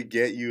 Like we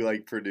get you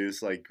like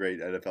produce like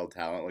great NFL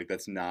talent. Like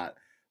that's not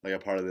like a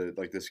part of the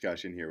like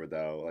discussion here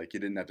though. Like you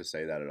didn't have to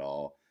say that at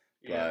all.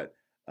 Yeah.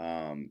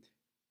 But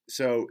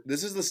so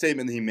this is the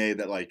statement he made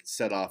that like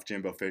set off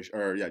Jimbo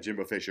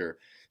Fisher.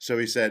 So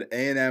he said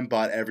A&M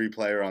bought every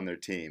player on their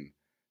team.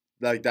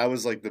 Like that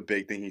was like the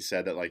big thing he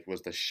said that like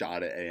was the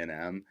shot at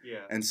A&M. Yeah.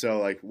 And so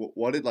like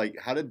what did like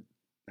how did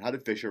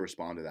Fisher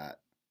respond to that?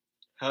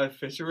 How did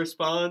Fisher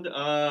respond?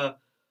 What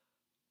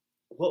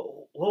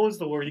was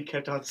the word he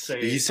kept on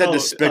saying? He said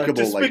despicable.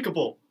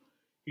 Despicable.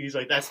 He's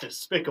like, that's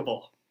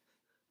despicable.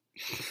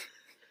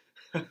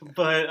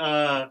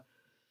 But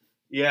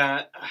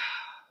yeah.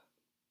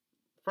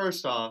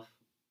 First off,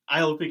 I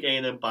don't think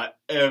A&M bought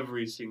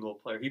every single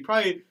player. He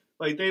probably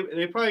like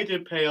they probably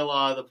did pay a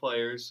lot of the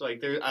players.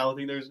 Like I don't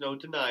think there's no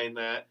denying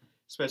that.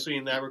 Especially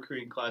in that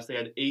recruiting class, they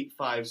had 8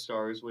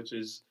 5-stars, which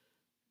is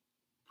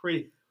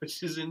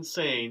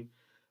insane.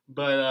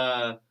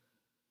 But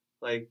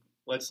like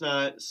let's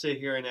not sit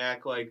here and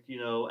act like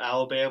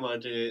Alabama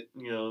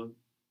didn't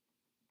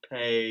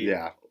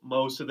pay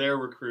most of their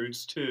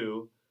recruits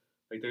too.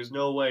 Like there's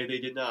no way they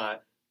did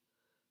not.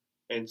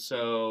 And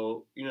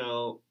so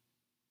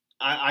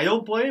I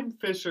don't blame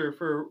Fisher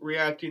for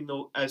reacting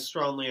as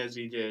strongly as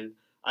he did.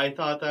 I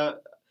thought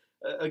that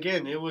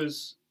again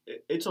it's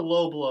a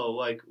low blow.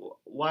 Like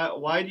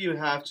why do you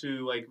have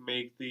to like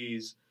make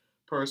these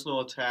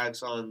personal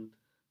attacks on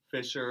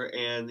Fisher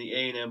and the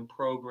A&M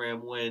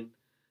program when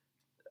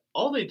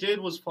all they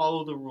did was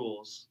follow the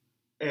rules?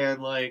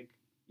 And like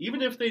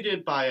even if they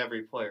did buy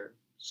every player,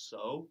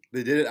 so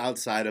they did it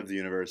outside of the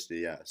university,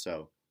 yeah.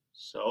 So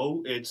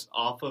it's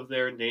off of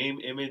their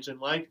name, image, and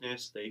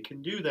likeness. They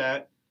can do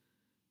that.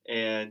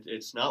 And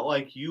it's not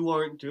like you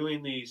aren't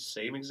doing the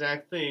same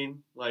exact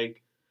thing.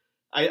 Like,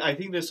 I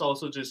think this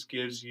also just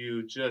gives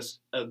you just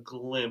a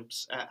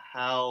glimpse at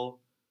how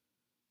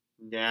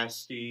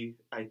nasty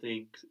I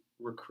think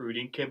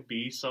recruiting can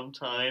be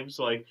sometimes.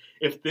 Like,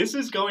 if this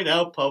is going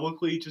out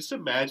publicly, just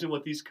imagine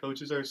what these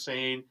coaches are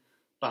saying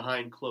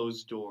behind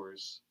closed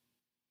doors.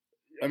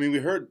 I mean, we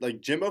heard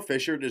like Jimbo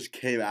Fisher just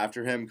came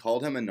after him,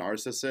 called him a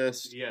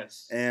narcissist,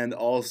 Yes. and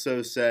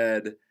also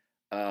said,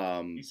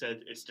 He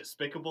said it's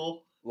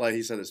despicable. like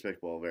he said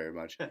despicable very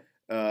much.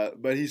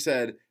 But he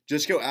said,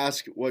 just go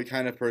ask what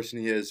kind of person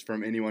he is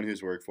from anyone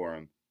who's worked for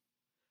him.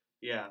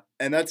 Yeah.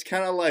 And that's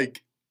kind of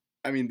like,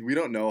 I mean, we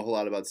don't know a whole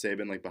lot about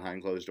Saban like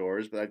behind closed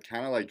doors, but that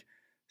kind of like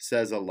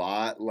says a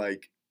lot.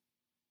 Like,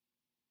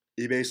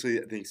 he basically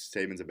thinks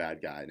Saban's a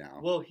bad guy now.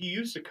 Well, he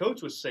used to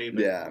coach with Saban.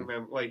 Yeah.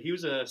 Remember, like he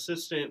was an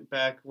assistant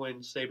back when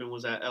Saban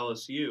was at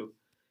LSU,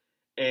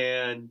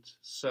 and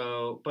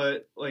so,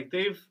 but like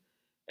they've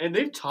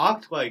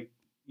talked like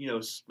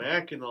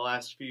smack in the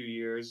last few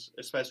years,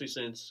 especially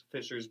since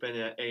Fisher's been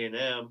at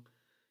A&M.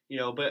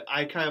 But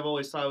I kind of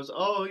always thought it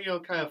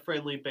was kind of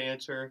friendly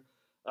banter.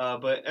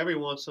 But every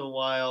once in a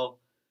while,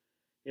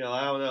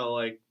 I don't know,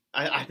 like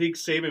I think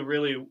Saban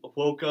really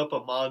woke up a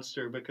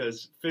monster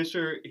because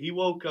Fisher he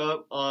woke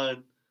up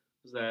on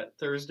was that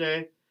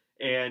Thursday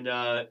and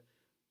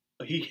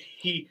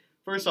he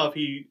first off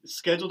he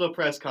scheduled a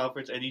press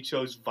conference and he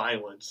chose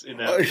violence in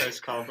that press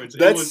conference.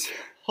 It was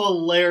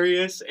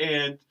hilarious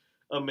and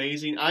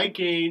amazing. I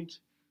gained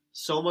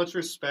so much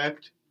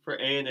respect for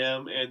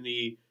A&M and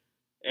the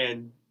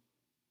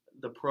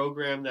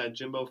program that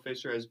Jimbo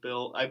Fisher has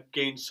built. I've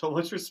gained so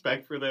much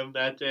respect for them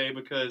that day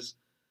because,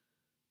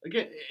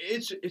 again,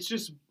 it's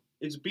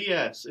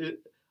BS.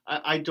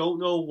 I don't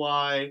know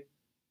why.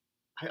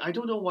 I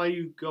don't know why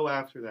you go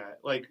after that.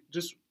 Like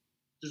just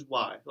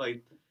why?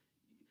 Like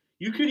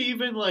you could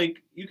even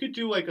you could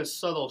do like a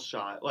subtle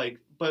shot,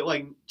 but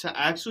to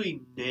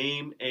actually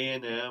name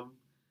A&M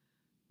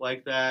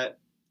like that,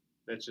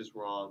 that's just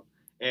wrong.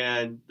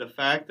 And the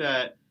fact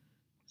that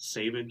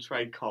Saban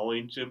tried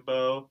calling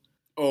Jimbo.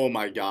 Oh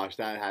my gosh,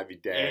 that had me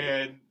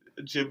dead.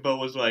 And Jimbo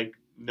was like,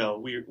 "No,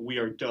 we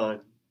are done."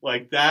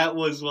 Like that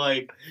was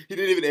like he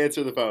didn't even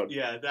answer the phone.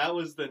 Yeah, that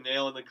was the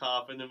nail in the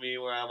coffin to me.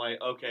 Where I'm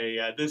like, okay,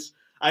 yeah,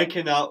 I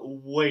cannot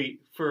wait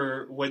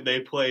for when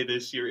they play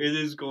this year. It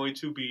is going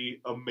to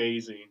be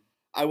amazing.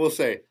 I will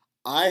say,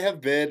 I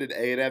have been an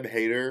A&M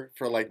hater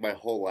for like my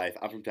whole life.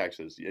 I'm from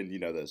Texas, and you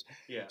know this.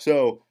 Yeah.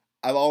 So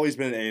I've always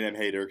been an A&M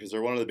hater because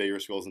they're one of the bigger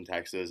schools in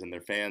Texas, and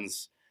their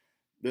fans.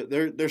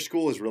 Their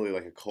school is really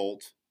like a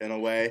cult in a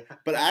way,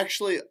 but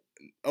actually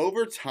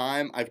over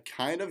time I've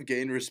kind of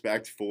gained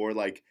respect for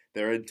like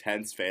their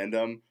intense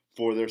fandom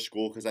for their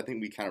school because I think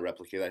we kind of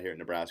replicate that here in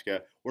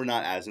Nebraska. We're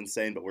not as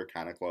insane, but we're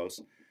kind of close.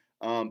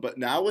 But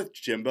now with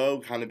Jimbo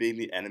kind of being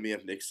the enemy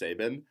of Nick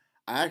Saban,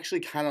 I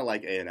actually kind of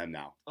like A&M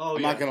now.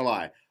 I'm not gonna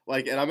lie.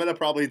 Like, and I'm gonna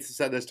probably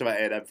send this to my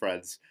A&M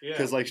friends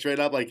because like straight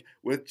up like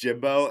with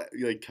Jimbo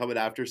like coming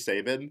after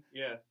Saban,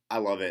 I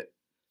love it.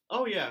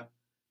 Oh yeah.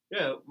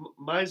 Yeah,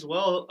 might as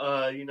well,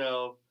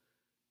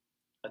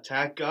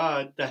 attack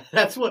God.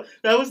 That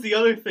was the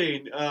other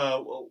thing.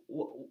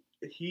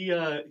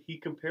 He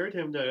compared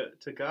him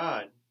to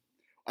God.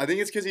 I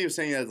think it's because he was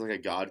saying he has like a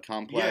God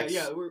complex.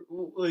 Yeah.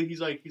 He's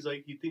like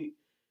he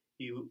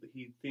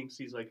thinks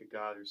he's like a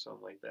god or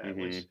something like that,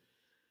 which is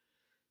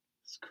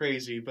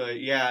crazy.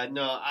 But yeah,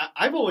 no,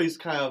 I've always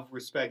kind of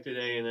respected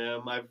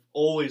A&M. I've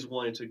always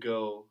wanted to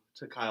go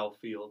to Kyle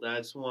Field.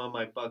 That's one of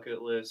my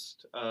bucket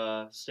list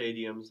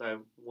stadiums I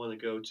want to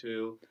go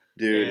to.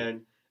 Dude.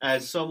 And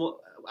as someone,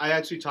 I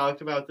actually talked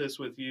about this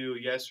with you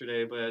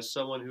yesterday, but as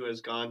someone who has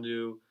gone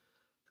to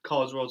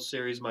College World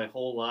Series my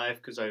whole life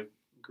because I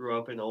grew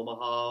up in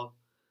Omaha,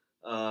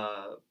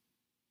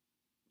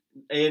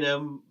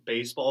 A&M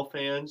baseball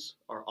fans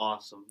are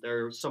awesome.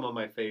 They're some of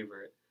my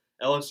favorite.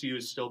 LSU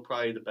is still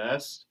probably the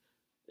best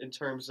in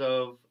terms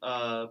of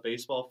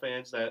baseball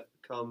fans that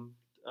come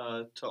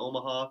to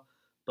Omaha.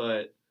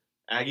 But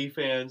Aggie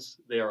fans,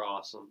 they are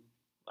awesome.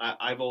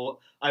 I've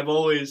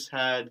always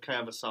had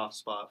kind of a soft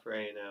spot for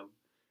A&M.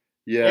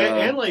 Yeah.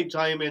 And like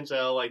Johnny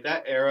Manziel, like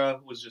that era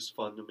was just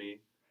fun to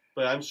me.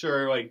 But I'm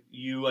sure like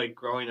you like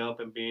growing up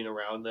and being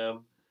around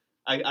them,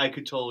 I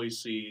could totally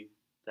see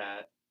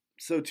that.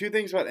 So 2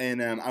 things about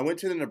A&M. I went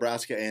to the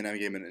Nebraska A&M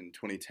game in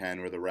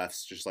 2010 where the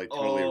refs just like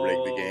totally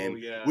rigged the game.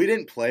 Yeah. We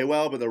didn't play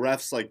well, but the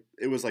refs like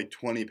it was like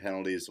 20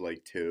 penalties to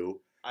like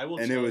 2.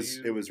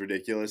 It was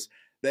ridiculous.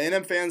 The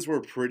A&M fans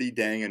were pretty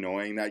dang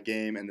annoying that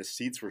game, and the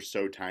seats were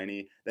so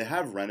tiny. They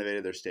have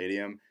renovated their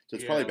stadium, so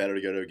it's probably better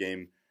to go to a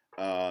game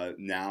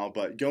now.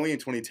 But going in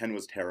 2010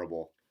 was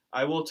terrible.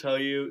 I will tell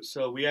you.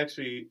 So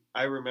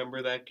I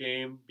remember that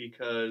game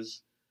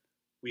because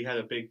we had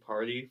a big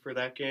party for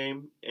that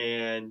game,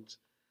 and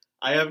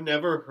I have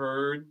never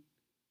heard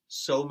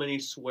so many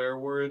swear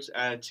words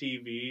at a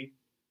TV,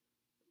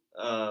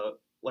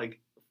 like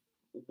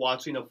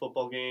watching a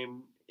football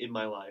game in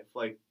my life.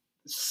 Like.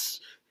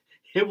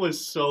 It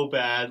was so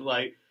bad,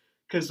 like,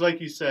 because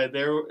like you said,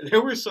 there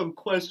were some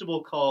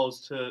questionable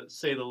calls to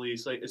say the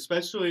least, like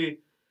especially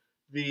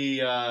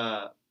the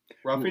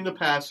roughing the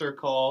passer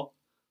call,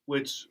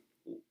 which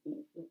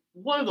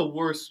one of the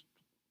worst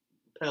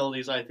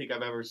penalties I think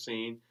I've ever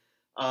seen.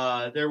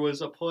 There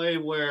was a play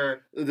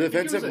where the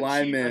defensive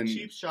lineman a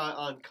cheap shot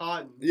on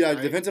Cotton. Yeah, right?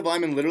 The defensive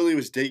lineman literally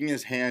was digging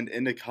his hand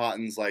into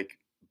Cotton's like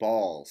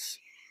balls,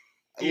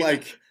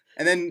 like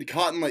and then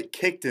Cotton like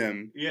kicked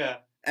him. Yeah.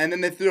 And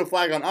then they threw a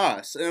flag on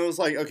us. And it was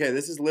like, okay,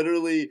 this is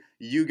literally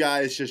you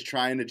guys just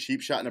trying to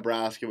cheap shot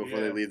Nebraska before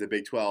they leave the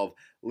Big 12.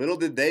 Little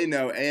did they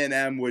know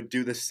A&M would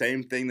do the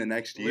same thing the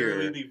next year.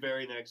 Literally the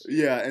very next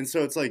year. Yeah, and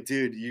so it's like,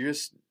 dude,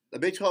 the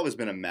Big 12 has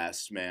been a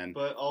mess, man.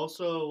 But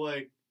also,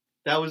 like,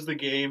 that was the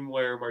game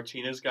where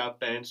Martinez got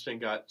benched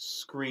and got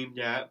screamed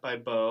at by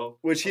Bo.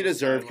 Which he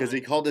deserved because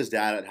he called his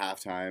dad at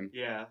halftime.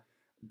 Yeah.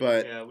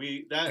 But yeah,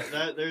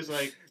 there's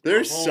like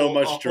there's so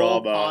much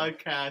drama. A whole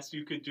podcast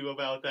you could do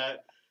about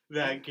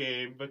that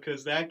game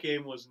because that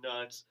game was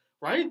nuts.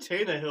 Ryan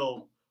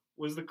Tannehill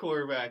was the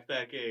quarterback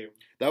that game.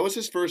 That was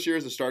his first year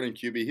as a starting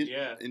QB.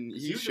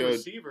 He was a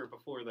receiver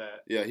before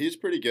that. Yeah, he's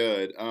pretty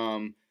good.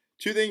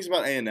 Two things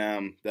about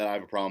A&M that I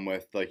have a problem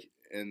with, like,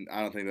 and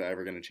I don't think they're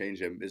ever going to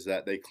change him, is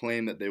that they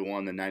claim that they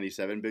won the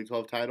 '97 Big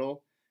 12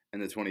 title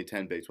and the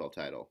 2010 Big 12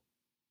 title.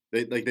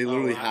 They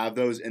literally have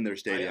those in their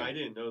stadium. I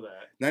didn't know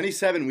that.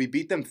 '97, we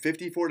beat them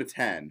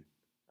 54-10.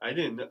 I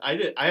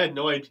had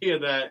no idea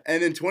that.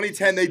 And in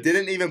 2010, they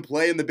didn't even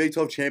play in the Big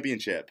 12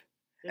 championship,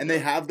 and they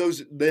have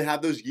those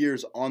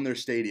years on their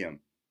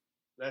stadium.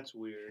 That's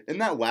weird. Isn't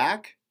that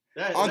whack?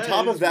 On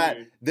top of that,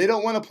 they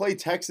don't want to play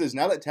Texas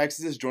now that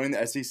Texas is joining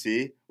the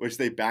SEC, which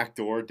they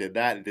backdoor did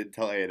that and didn't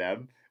tell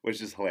A&M,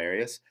 which is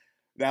hilarious.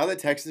 Now that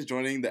Texas is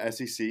joining the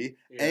SEC,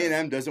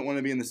 A&M doesn't want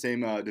to be in the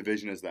same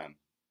division as them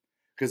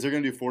because they're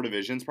going to do 4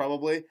 divisions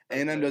probably.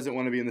 Okay. A&M doesn't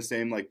want to be in the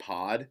same like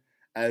pod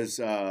as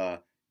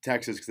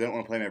Texas because they don't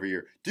want to play them every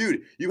year.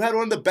 Dude, you had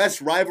one of the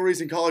best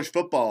rivalries in college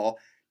football.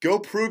 Go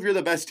prove you're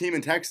the best team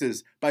in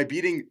Texas by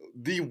beating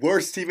the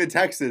worst team in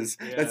Texas.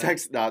 Yeah.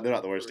 No, they're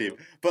not the worst team.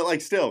 But,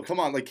 like, still,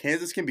 come on. Like,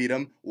 Kansas can beat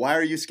them. Why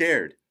are you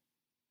scared?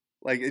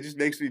 Like, it just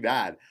makes me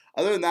mad.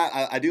 Other than that,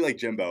 I do like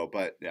Jimbo,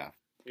 but, yeah.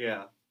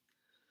 Yeah.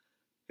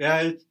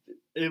 Yeah,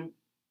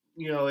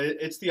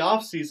 it's the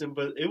off season,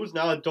 but it was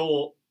not a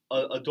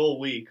dull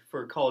week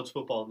for college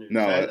football news.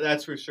 No.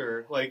 That's for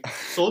sure. Like,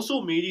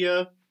 social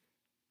media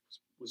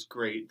was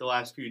great the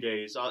last few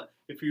days.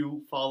 If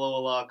you follow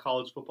a lot of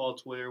college football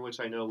Twitter, which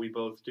I know we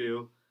both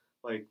do,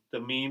 like the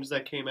memes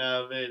that came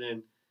out of it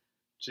and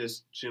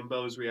just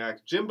Jimbo's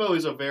reaction. Jimbo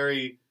is a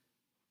very,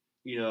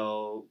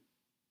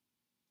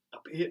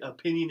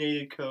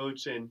 opinionated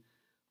coach and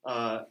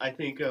I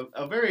think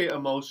a very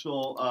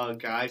emotional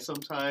guy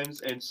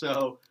sometimes. And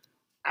so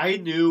I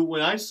knew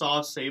when I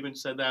saw Saban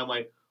said that, I'm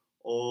like,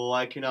 oh,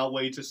 I cannot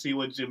wait to see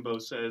what Jimbo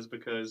says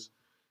because,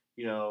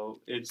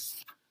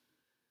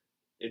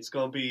 it's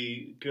going to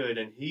be good.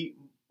 And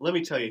let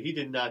me tell you, he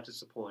did not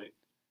disappoint.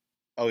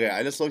 Okay,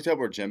 I just looked up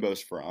where Jimbo's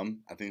from.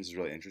 I think this is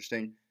really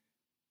interesting.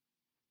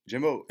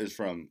 Jimbo is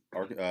from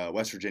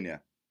West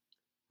Virginia.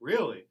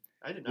 Really?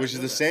 I did not know Which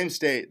is the same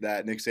state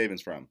that Nick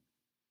Saban's from.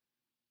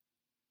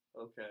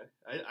 Okay.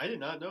 I did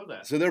not know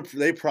that. So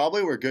they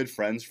probably were good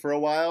friends for a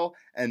while,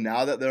 and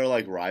now that they're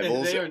like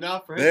rivals, they are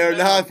not friends. They are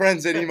not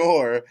friends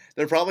anymore.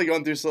 They're probably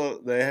going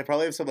through they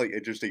probably have some like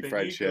interesting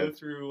friendship. They go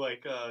through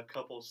like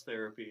couples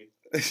therapy.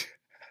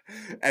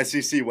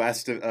 SEC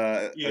West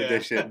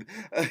edition.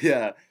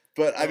 Yeah.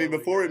 But I mean,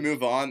 before we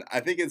move on, I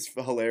think it's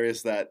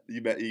hilarious that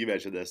you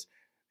mentioned this.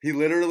 He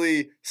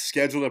literally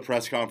scheduled a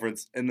press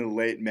conference in the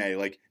late May.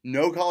 Like,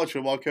 no college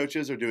football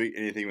coaches are doing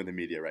anything with the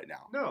media right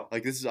now. No.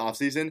 Like, this is off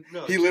season.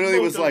 No, he literally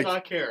was like,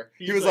 not care.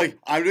 He was like,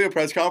 I'm doing a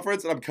press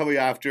conference and I'm coming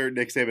after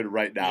Nick Saban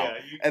right now. Yeah,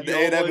 and the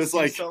A&M is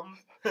like,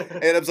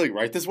 A&M's like,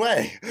 right this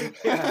way.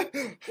 Yeah.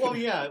 Well,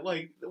 yeah,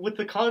 like with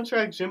the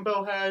contract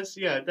Jimbo has,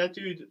 yeah, that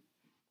dude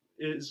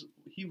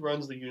he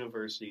runs the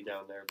university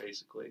down there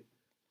basically.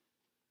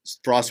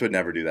 Frost would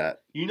never do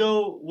that. You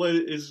know what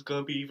is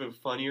going to be even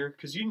funnier?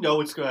 Because you know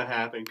it's going to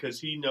happen because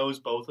he knows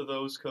both of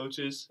those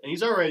coaches, and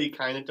he's already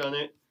kind of done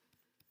it.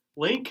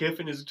 Lane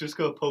Kiffin is just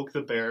going to poke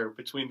the bear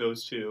between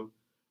those two.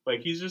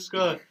 Like, he's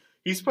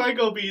probably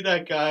going to be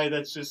that guy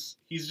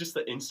he's just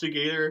the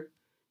instigator,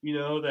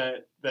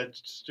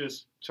 that's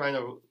just trying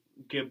to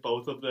get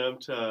both of them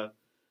to,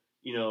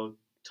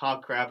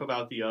 talk crap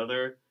about the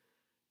other.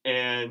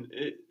 And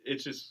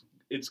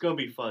it's going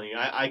to be funny.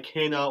 I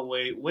cannot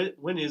wait.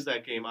 When is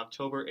that game?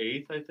 October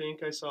 8th, I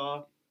think I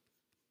saw.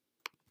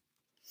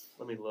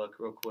 Let me look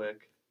real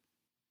quick.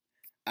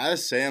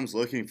 As Sam's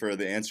looking for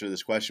the answer to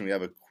this question, we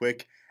have a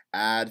quick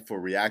ad for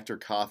Reactor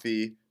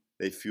Coffee.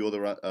 They fuel the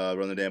Run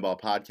the Damn Ball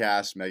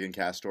podcast. Megan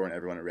Castor and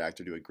everyone at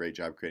Reactor do a great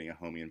job creating a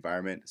homey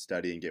environment to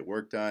study and get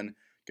work done.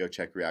 Go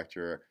check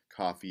Reactor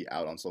Coffee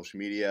out on social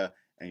media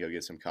and go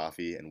get some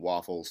coffee and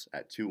waffles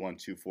at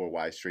 2124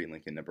 Y Street in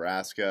Lincoln,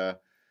 Nebraska.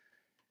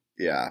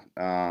 Yeah.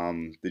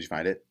 Did you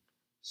find it?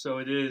 So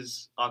it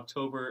is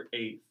October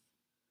 8th.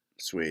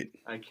 Sweet.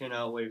 I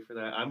cannot wait for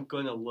that. I'm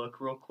going to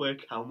look real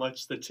quick how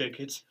much the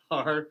tickets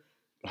are.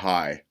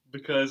 High.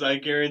 Because I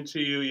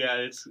guarantee you, yeah,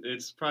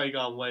 it's probably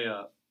gone way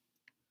up.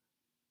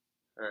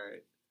 All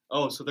right.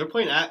 Oh, so they're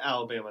playing at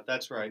Alabama.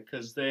 That's right,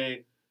 because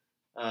they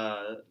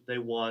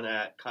won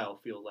at Kyle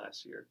Field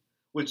last year,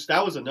 which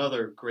that was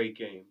another great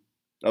game.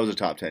 That was a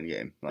top 10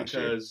 game last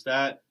year. Because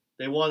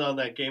they won on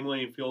that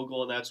game-winning field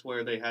goal, and that's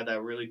where they had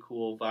that really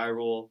cool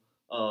viral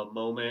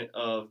moment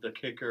of the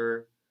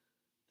kicker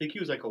think he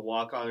was like a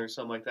walk on or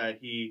something like that.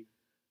 He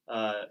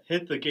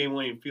hit the game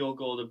winning field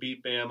goal to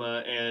beat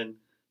Bama, and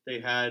they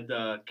had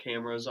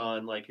cameras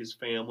on like his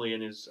family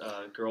and his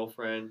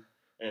girlfriend.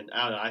 And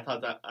I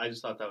don't know. I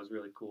just thought that was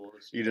really cool.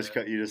 To see You just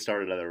that. you just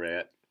started another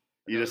rant.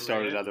 You Another just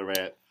started rant? another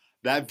rant.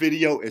 That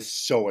video is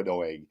so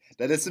annoying.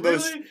 That is the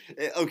most.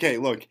 Really? Okay,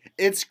 look,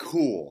 it's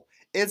cool.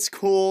 It's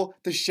cool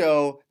to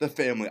show the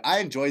family. I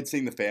enjoyed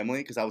seeing the family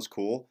because that was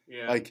cool.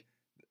 Yeah. Like,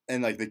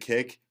 and like the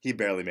kick, he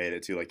barely made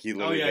it too. Like he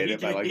literally yeah, made he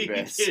it by did. like He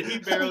this. did. He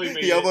barely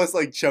made He it. almost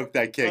like choked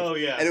that kick. Oh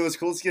yeah. And it was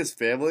cool to see his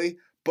family,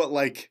 but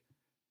like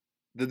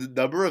the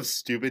number of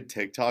stupid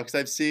TikToks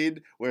I've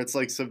seen where it's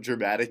like some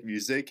dramatic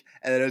music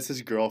and then it's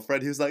his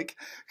girlfriend who's like,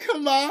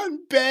 "Come on,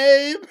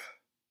 babe.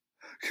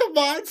 Come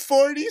on,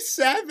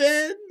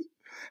 47."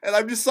 And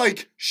I'm just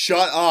like,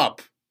 "Shut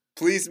up.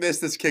 Please miss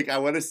this kick. I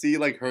want to see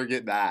like her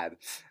get mad."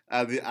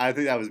 I think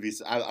that would be.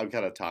 I'm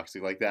kind of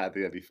toxic like that. I think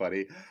that'd be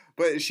funny.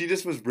 But she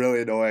just was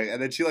really annoying,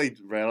 and then she like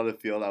ran on the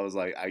field. I was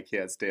like, I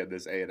can't stand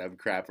this A&M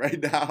crap right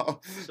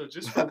now. So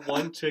just for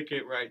one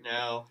ticket right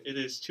now, it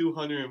is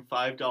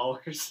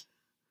 $205.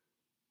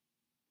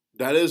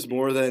 That is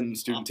more than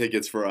student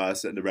tickets for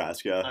us at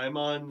Nebraska. I'm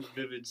on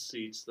Vivid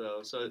Seats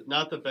though, so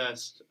not the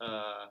best.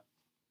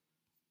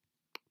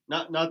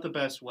 Not the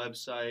best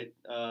website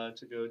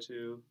to go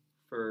to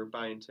for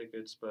buying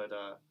tickets, but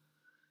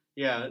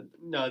yeah,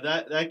 no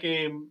that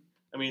game.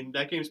 I mean,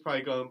 that game's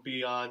probably going to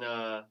be on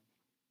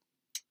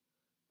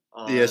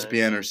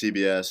ESPN or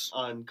CBS.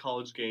 on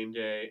College Game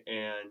Day,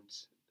 and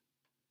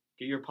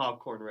get your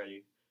popcorn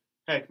ready.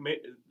 Heck,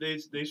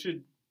 they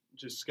should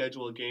just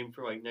schedule a game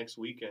for like next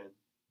weekend.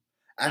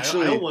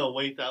 Actually, I don't want to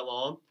wait that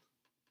long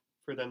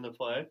for them to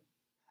play.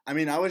 I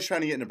mean, I was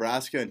trying to get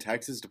Nebraska and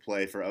Texas to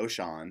play for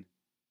Oshon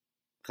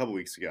a couple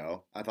weeks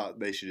ago. I thought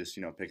they should just,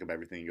 pick up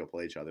everything and go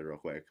play each other real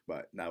quick,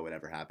 but that would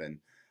never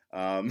happen.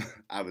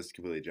 I was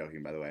completely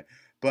joking, by the way.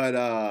 But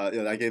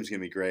that game's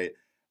going to be great.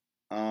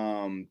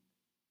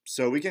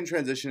 So we can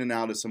transition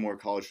now to some more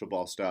college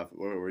football stuff.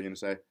 What were you going to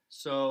say?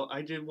 So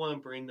I did want to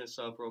bring this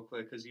up real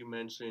quick because you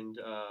mentioned,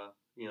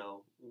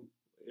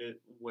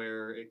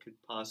 where it could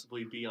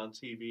possibly be on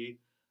TV.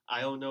 I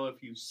don't know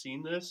if you've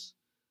seen this,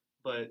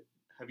 but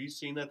have you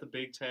seen that the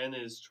Big Ten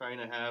is trying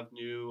to have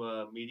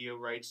new media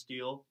rights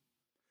deal?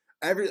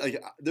 I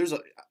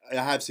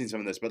have seen some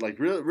of this, but like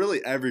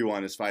really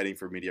everyone is fighting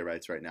for media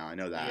rights right now. I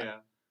know that. Yeah.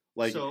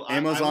 Like So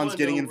Amazon's I wanna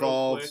getting know real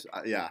involved.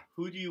 quick, Yeah.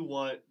 Who do you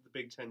want the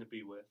Big Ten to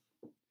be with?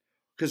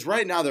 Because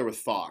right now they're with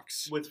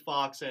Fox. With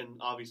Fox and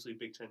obviously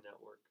Big Ten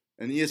Network.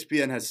 And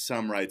ESPN has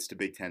some rights to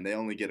Big Ten. They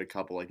only get a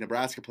couple. Like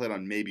Nebraska played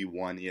on maybe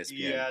one ESPN.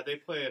 Yeah, they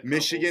play a couple.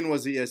 Michigan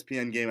was the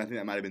ESPN game. I think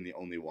that might have been the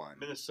only one.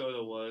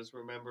 Minnesota was,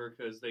 remember,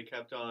 because they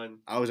kept on.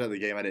 I was at the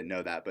game. I didn't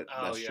know that, but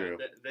that's true.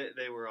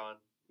 They were on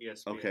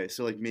ESPN. Okay,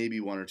 so like maybe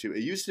one or two.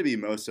 It used to be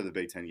most of the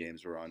Big Ten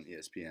games were on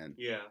ESPN.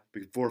 Yeah.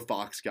 Before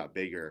Fox got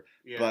bigger.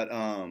 Yeah. But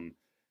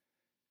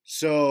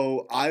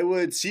so I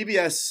would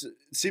CBS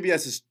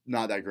is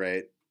not that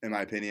great in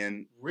my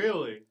opinion.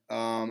 Really?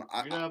 You're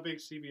I not a big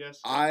CBS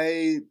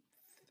I fan?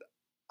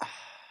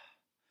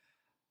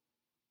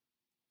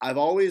 I've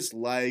always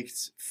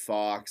liked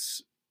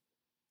Fox.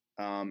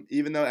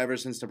 Even though ever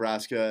since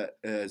Nebraska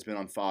has been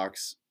on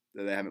Fox,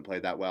 they haven't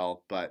played that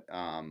well. But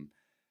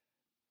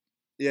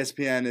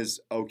ESPN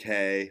is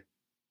okay.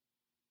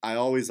 I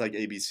always like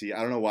ABC.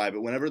 I don't know why,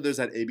 but whenever there's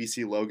that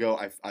ABC logo,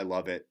 I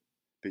love it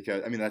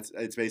because I mean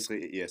it's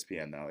basically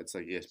ESPN though. It's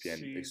like ESPN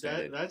See,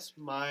 extended. that's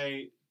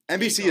my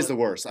NBC is the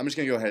worst. I'm just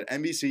gonna go ahead.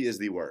 NBC is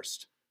the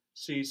worst.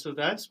 See, so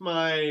that's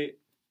my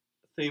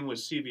thing with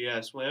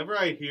CBS. Whenever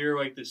I hear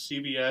like the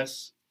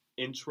CBS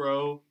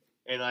intro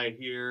and I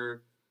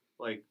hear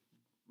like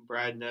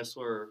Brad Nessler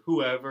or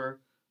whoever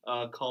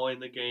calling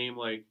the game,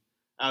 like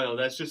I don't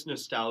know, that's just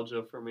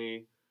nostalgia for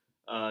me.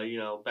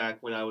 Back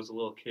when I was a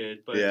little kid.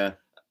 But Yeah.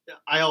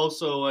 I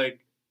also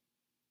like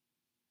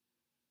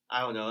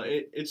I don't know.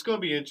 It's going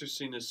to be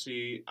interesting to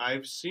see.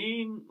 I've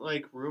seen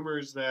like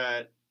rumors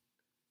that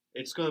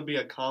it's going to be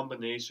a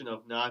combination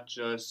of not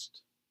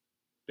just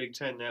Big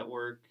Ten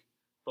Network,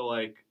 but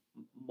like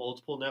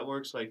multiple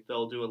networks. Like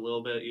they'll do a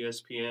little bit of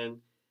ESPN,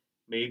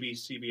 maybe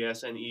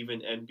CBS, and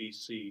even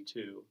NBC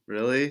too.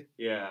 Really?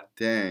 Yeah.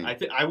 Dang.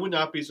 I would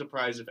not be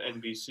surprised if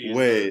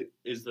NBC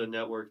is the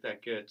network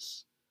that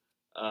gets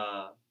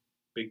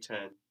Big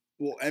Ten.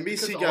 Well,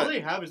 NBC Because all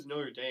they have is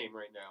Notre Dame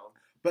right now.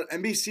 But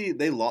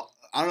NBC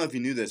I don't know if you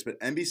knew this, but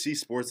NBC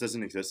Sports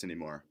doesn't exist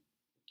anymore.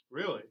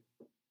 Really?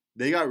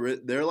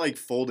 They're like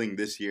folding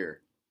this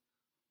year.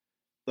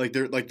 Like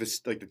they're like the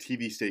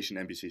TV station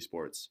NBC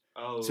Sports.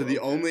 Oh. So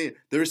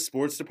their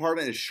sports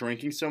department is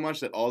shrinking so much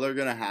that all they're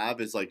gonna have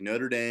is like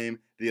Notre Dame,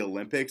 the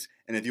Olympics,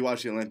 and if you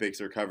watch the Olympics,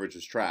 their coverage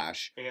is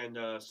trash. And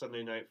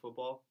Sunday Night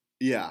Football.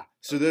 Yeah,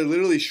 so they're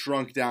literally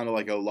shrunk down to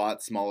like a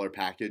lot smaller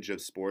package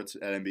of sports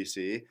at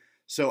NBC.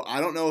 So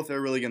I don't know if they're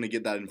really going to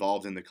get that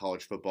involved in the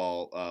college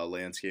football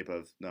landscape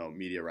of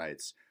media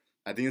rights.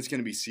 I think it's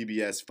going to be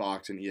CBS,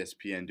 Fox, and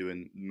ESPN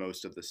doing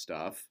most of the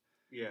stuff.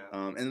 Yeah.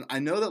 And I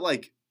know that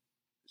like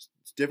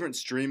different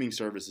streaming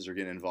services are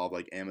getting involved,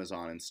 like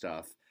Amazon and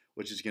stuff,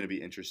 which is going to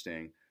be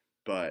interesting.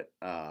 But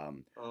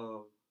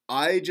Oh.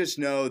 I just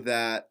know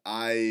that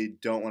I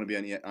don't want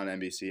to be on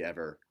NBC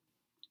ever.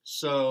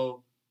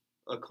 So,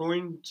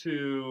 according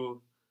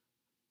to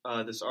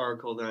this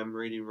article that I'm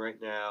reading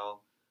right now,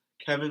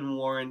 Kevin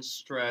Warren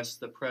stressed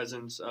the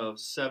presence of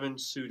 7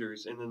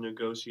 suitors in the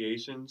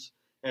negotiations,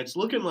 and it's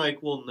looking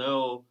like we'll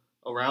know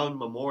around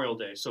Memorial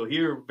Day. So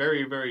here,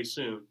 very, very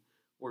soon,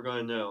 we're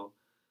going to know.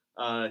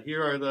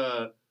 Here are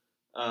the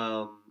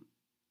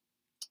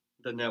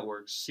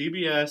networks: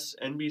 CBS,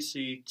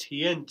 NBC,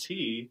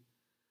 TNT,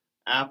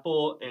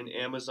 Apple, and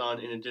Amazon,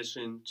 in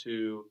addition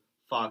to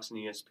Fox and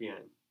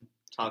ESPN.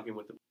 Talking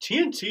with them.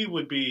 TNT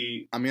would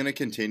be. I'm gonna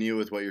continue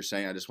with what you're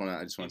saying. I just want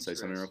to say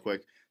something real Interesting.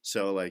 quick.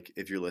 So like,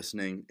 if you're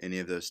listening, any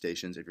of those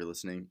stations, if you're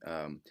listening,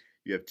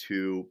 you have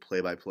 2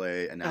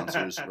 play-by-play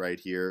announcers right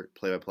here,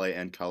 play-by-play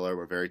and color.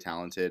 We're very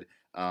talented.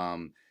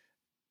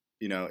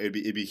 It'd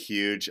be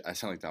huge. I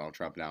sound like Donald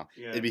Trump now.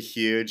 Yeah. It'd be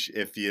huge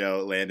if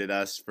landed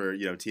us for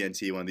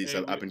TNT, one of these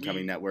Hey, up and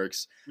coming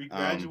networks. We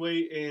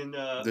graduate in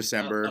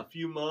December. a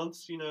few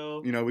months.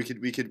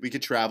 We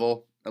could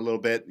travel a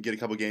little bit, get a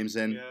couple games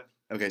in. Yeah.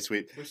 Okay,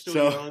 sweet. We're still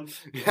So- young.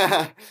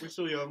 Yeah. We're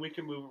still young. We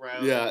can move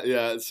around.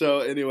 Yeah. So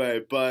anyway,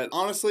 but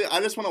honestly,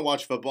 I just want to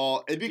watch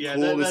football. It'd be Yeah,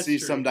 cool to that's see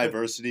true. some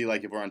diversity,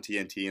 like if we're on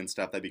TNT and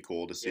stuff. That'd be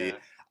cool to see. Yeah.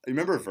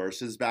 Remember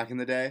Versus back in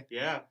the day?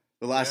 Yeah.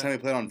 The last Yeah. time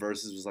we played on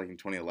Versus was like in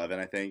 2011,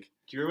 I think.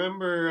 Do you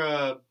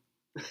remember?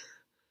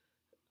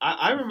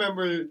 I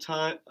remember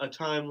a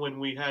time when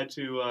we had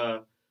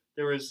to.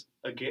 There was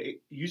a game,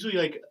 usually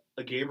like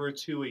a game or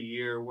two a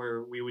year,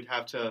 where we would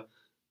have to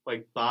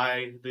like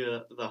buy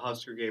the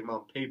Husker game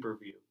on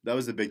pay-per-view. That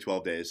was the Big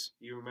 12 days.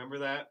 You remember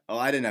that? Oh,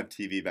 I didn't have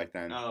TV back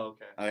then. Oh,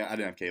 okay. I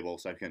didn't have cable,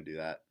 so I couldn't do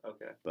that.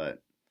 Okay.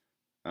 But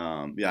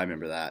yeah, I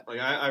remember that. Like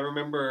I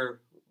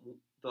remember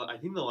I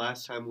think the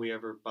last time we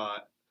ever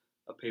bought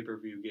a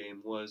pay-per-view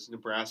game was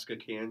Nebraska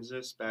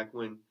Kansas, back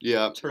when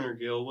Yeah. Turner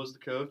Gill was the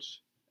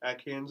coach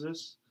at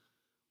Kansas.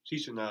 He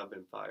should not have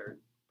been fired,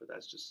 but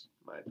that's just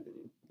my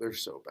opinion. They're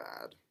so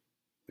bad.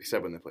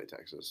 Except when they play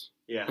Texas.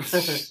 Yeah.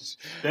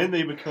 Then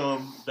they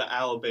become the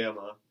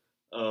Alabama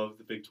of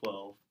the Big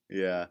 12.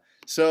 Yeah.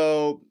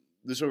 So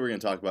this is what we're going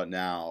to talk about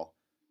now.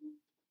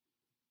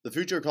 The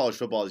future of college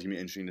football is going to be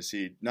interesting to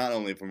see, not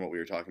only from what we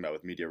were talking about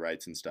with media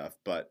rights and stuff,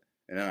 but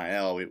in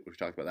NIL, we've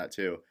talked about that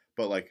too,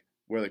 but like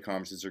where the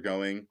conferences are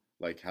going,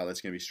 like how that's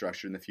going to be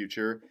structured in the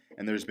future.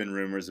 And there's been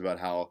rumors about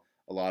how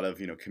a lot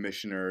of,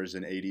 commissioners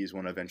and ADs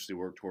want to eventually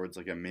work towards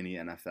like a mini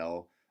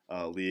NFL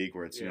league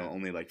where it's, Yeah.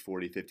 only like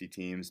 40, 50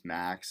 teams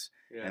max.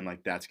 Yeah. And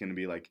like that's going to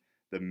be like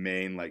the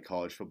main like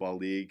college football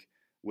league,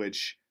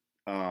 which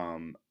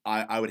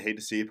I would hate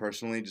to see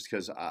personally, just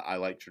because I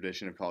like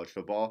tradition of college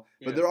football.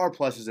 Yeah. But there are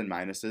pluses and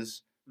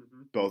minuses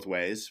Mhm. both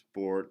ways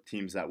for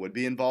teams that would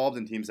be involved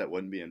and teams that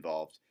wouldn't be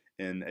involved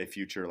in a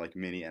future like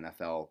mini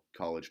NFL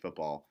college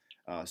football.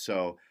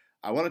 So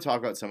I want to talk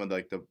about some of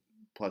the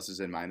pluses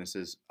and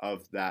minuses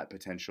of that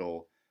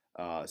potential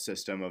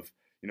system of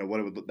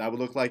what that would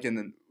look like, and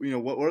then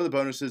what are the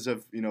bonuses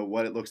of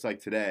what it looks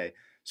like today.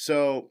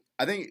 So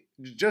I think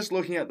just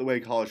looking at the way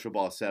college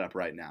football is set up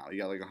right now, you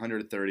got like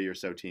 130 or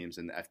so teams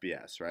in the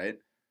FBS, right?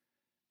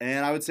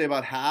 And I would say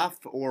about half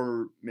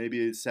or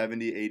maybe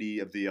 70, 80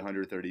 of the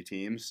 130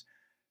 teams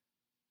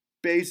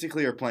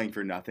basically are playing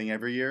for nothing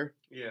every year.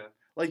 Yeah.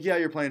 Like, yeah,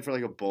 you're playing for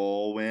like a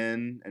bowl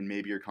win and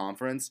maybe your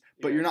conference,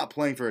 but Yeah. you're not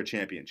playing for a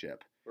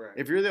championship. Right.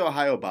 If you're the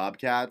Ohio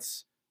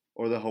Bobcats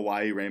or the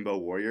Hawaii Rainbow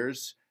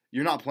Warriors,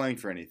 you're not playing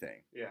for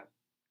anything. Yeah.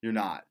 You're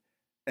not.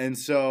 And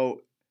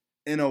so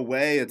in a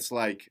way, it's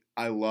like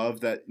I love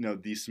that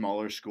these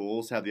smaller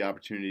schools have the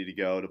opportunity to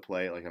go to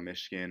play like a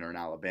Michigan or an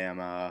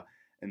Alabama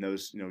and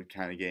those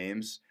kind of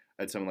games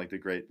at some of like the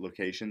great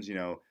locations.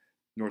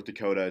 North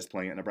Dakota is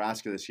playing at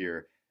Nebraska this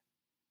year.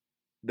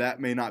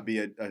 That may not be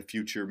a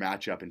future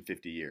matchup in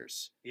 50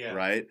 years, Yeah.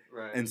 right?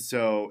 Right. And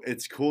so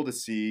it's cool to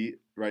see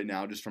right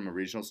now, just from a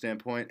regional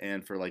standpoint,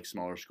 and for like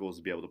smaller schools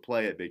to be able to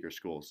play at bigger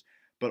schools.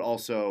 But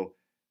also,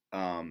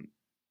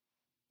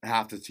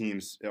 half the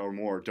teams or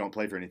more don't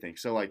play for anything.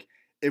 So like,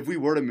 if we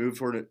were to move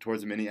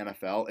towards a mini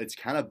NFL, it's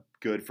kind of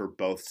good for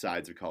both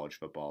sides of college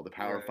football, the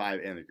Power Right. 5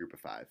 and the Group of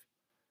 5.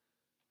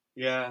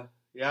 Yeah,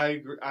 I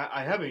agree.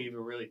 I haven't even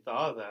really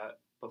thought of that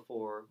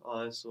before,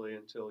 honestly,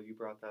 until you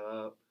brought that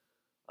up.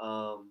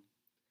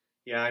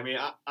 Yeah, I mean,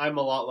 I'm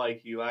a lot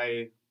like you.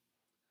 I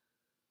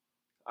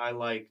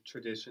like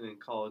tradition in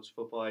college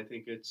football. I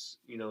think it's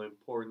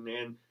important,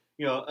 and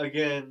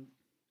again,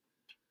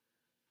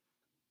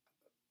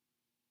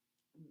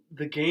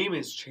 the game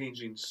is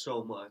changing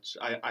so much.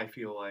 I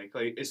feel like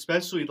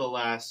especially the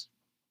last,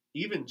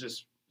 even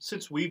just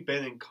since we've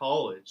been in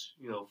college,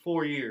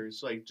 4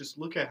 years, like just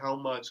look at how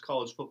much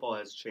college football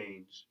has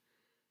changed.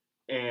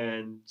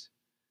 And,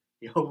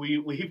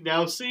 we've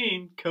now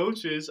seen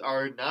coaches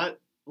are not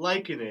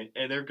liking it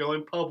and they're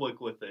going public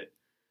with it.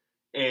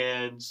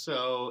 And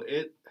so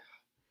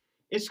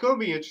it's going to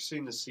be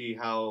interesting to see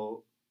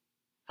how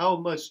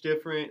much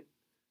different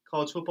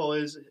college football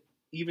is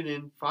even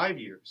in 5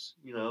 years,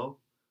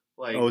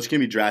 Like, Oh, it's going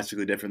to be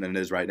drastically different than it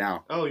is right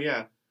now. oh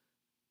yeah,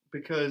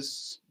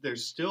 because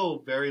there's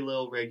still very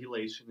little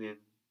regulation in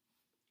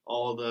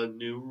all the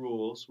new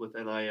rules with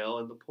NIL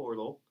and the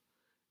portal.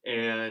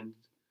 And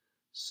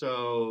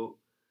so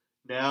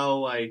now,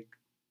 like,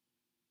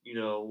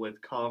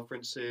 with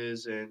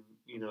conferences and,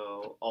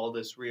 all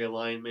this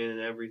realignment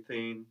and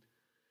everything,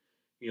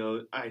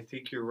 I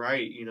think you're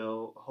right.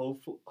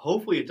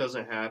 Hopefully it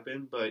doesn't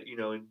happen, but,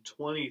 in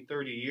 20,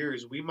 30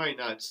 years, we might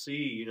not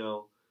see,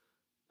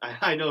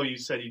 I know you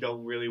said you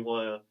don't really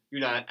want to,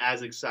 you're not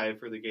as excited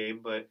for the game,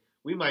 but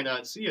we might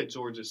not see a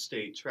Georgia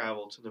State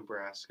travel to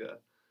Nebraska.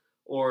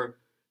 Or,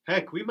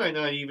 heck, we might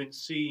not even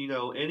see,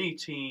 any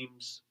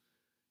teams.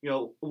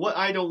 What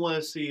I don't want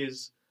to see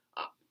is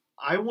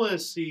I want to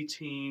see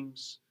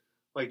teams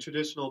like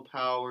traditional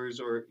powers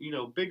or,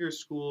 bigger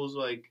schools.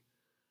 Like,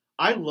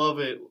 I love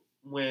it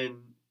when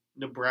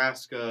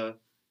Nebraska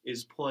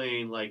is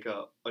playing like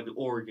an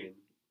Oregon.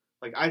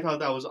 Like, I thought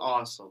that was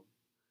awesome.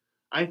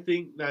 I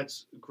think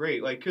that's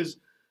great. Like, because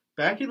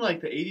back in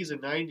like the 80s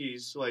and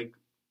 90s, like,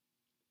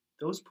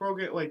 those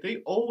programs, like, they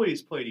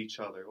always played each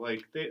other.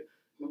 Like,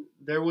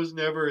 there was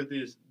never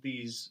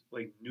these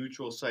like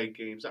neutral site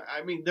games.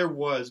 I mean, there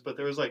was, but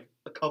there was like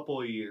a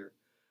couple a year.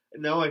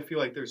 And now I feel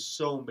like there's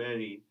so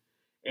many.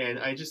 And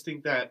I just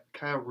think that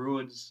kind of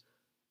ruins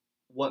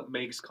what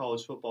makes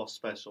college football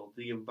special.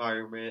 The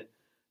environment,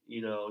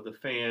 the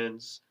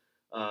fans.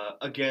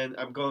 Again,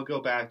 I'm going to go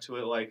back to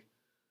it. Like,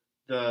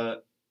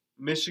 the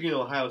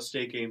Michigan-Ohio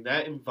State game,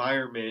 that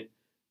environment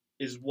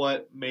is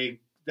what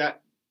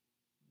that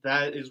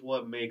is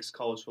what makes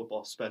college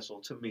football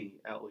special, to me,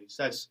 at least.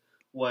 That's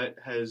what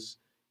has,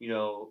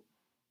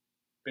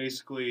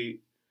 basically,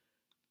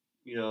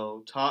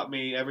 taught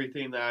me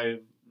everything that I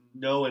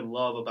know and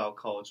love about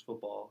college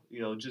football.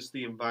 Just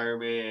the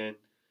environment.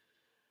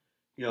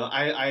 And,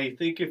 I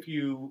think if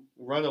you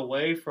run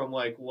away from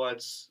like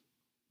what's,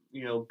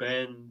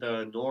 been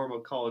the norm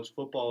of college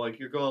football, like,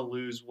 you're going to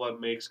lose what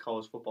makes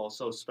college football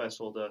so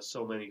special to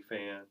so many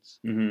fans.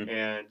 Mm-hmm.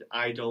 And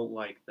I don't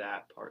like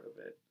that part of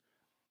it.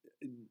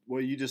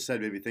 What you just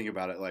said made me think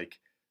about it. Like,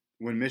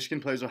 when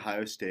Michigan plays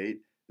Ohio State,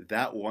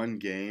 that one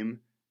game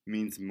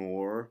means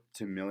more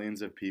to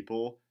millions of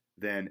people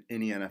than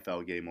any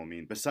NFL game will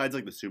mean. Besides,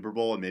 like, the Super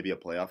Bowl and maybe a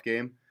playoff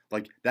game,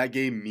 like, that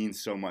game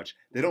means so much.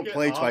 They don't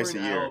play twice a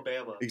year.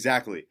 Alabama.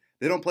 Exactly.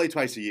 They don't play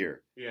twice a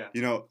year. Yeah.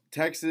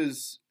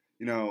 Texas,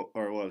 or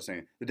what I was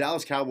saying, the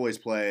Dallas Cowboys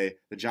play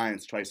the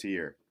Giants twice a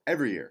year,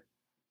 every year,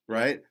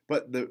 right?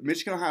 But the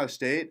Michigan, Ohio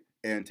State,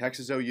 and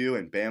Texas OU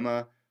and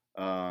Bama,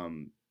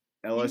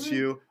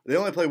 LSU, they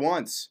only play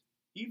once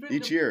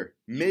each year.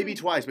 Maybe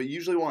twice, but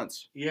usually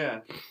once. Yeah.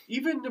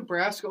 Even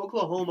Nebraska,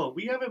 Oklahoma,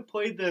 we haven't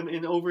played them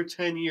in over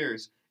 10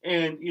 years.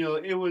 And,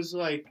 it was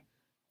like,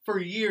 for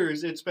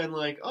years, it's been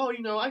like, oh,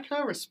 I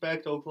kind of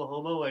respect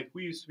Oklahoma. Like,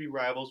 we used to be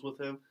rivals with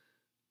them.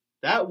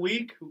 That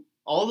week,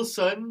 all of a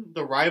sudden,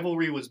 the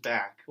rivalry was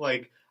back.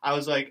 Like, I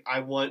was like,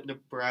 I want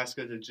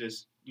Nebraska to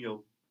just,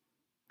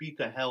 beat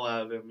the hell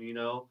out of them,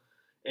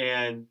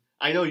 And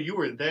I know you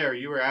were there.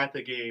 You were at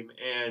the game.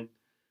 And,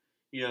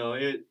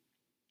 it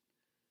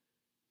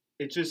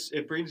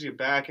brings you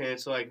back. And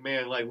it's like,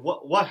 man, like,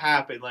 what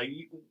happened? Like,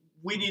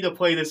 we need to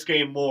play this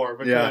game more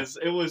because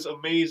it was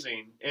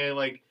amazing. And,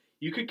 like,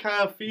 you could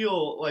kind of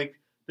feel like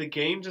the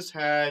game just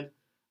had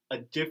a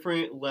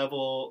different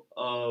level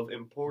of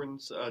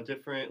importance, a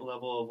different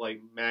level of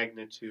like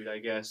magnitude, I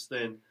guess,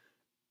 than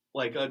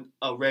like a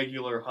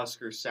regular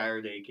Husker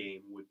Saturday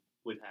game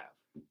would have.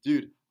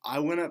 Dude, I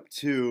went up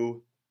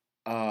to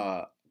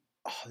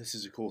this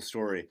is a cool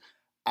story.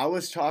 I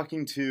was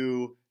talking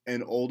to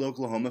an old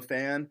Oklahoma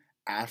fan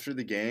after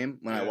the game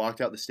when I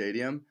walked out the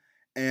stadium,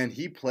 and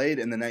he played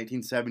in the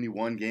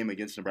 1971 game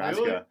against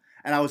Nebraska. Really?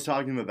 And I was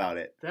talking to him about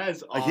it. That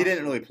is awesome. Like, he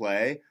didn't really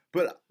play,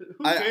 but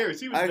who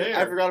cares? He was there.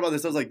 I forgot about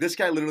this. I was like, this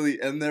guy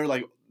literally, and there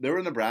were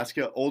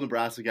old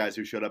Nebraska guys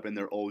who showed up in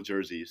their old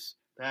jerseys.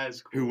 That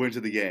is cool. Who went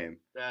to the game.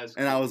 That is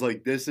cool. And I was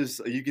like,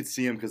 you could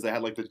see them because they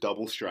had like the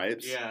double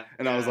stripes. Yeah.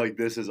 And I was like,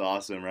 this is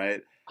awesome,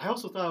 right? I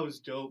also thought it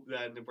was dope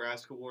that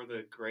Nebraska wore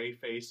the gray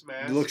face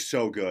mask. It looks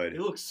so good. It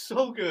looks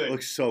so good. It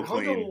looks so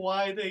clean. I don't know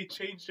why they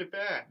changed it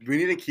back. We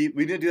need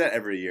to do that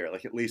every year,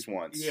 like at least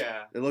once.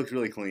 Yeah. It looks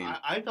really clean.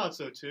 I thought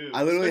so too.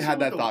 I literally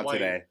had that thought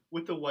today.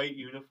 With the white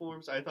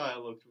uniforms, I thought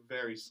it looked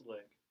very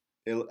slick.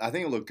 I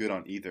think it looked good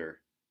on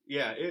either.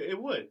 Yeah,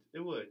 it would. It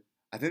would.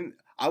 I think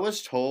I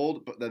was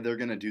told that they're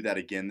going to do that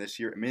again this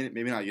year.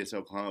 Maybe not against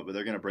Oklahoma, but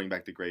they're going to bring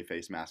back the gray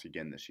face mask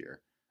again this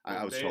year.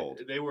 I was told.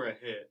 They were a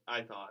hit,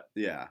 I thought.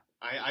 Yeah.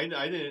 I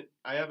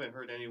haven't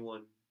heard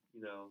anyone,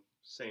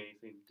 say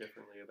anything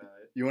differently about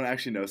it. You want to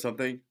actually know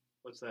something?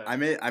 What's that? I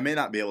may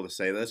not be able to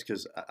say this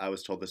because I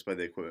was told this by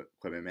the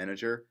equipment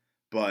manager,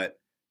 but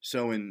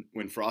so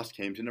when Frost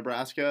came to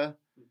Nebraska,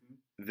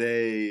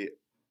 they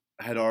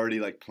had already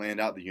like planned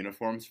out the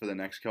uniforms for the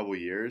next couple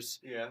years.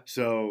 Yeah.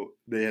 So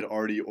they had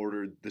already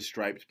ordered the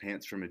striped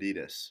pants from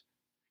Adidas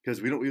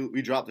because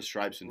we dropped the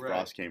stripes when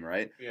Frost came,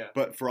 right? Yeah.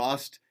 But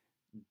Frost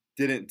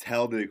didn't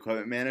tell the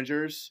equipment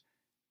managers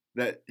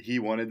that he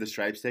wanted the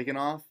stripes taken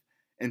off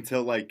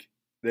until after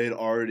they'd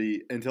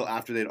already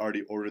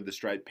ordered the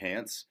striped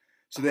pants.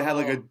 So they had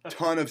like Oh. a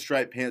ton of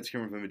striped pants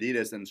coming from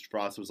Adidas, and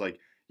Frost was like,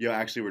 "Yo,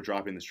 actually, we're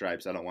dropping the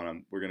stripes. I don't want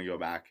them. We're gonna go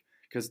back."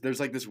 Because there's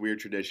like this weird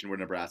tradition where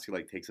Nebraska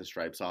like takes the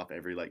stripes off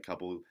every like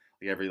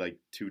every like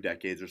 2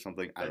 decades or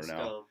something. I don't That's know.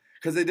 dumb.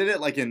 Because they did it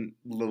like in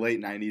the late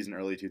 '90s and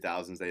early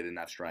 2000s. They didn't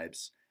have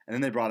stripes, and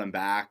then they brought them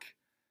back.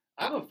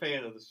 I'm a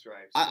fan of the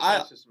stripes. but I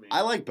that's just me.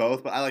 I like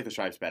both, but I like the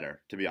stripes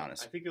better, to be I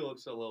honest. think it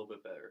looks a little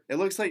bit better. It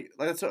looks like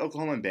that's what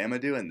Oklahoma and Bama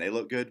do, and they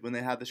look good when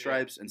they have the Yeah.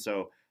 stripes, and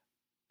so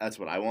that's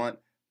what I want.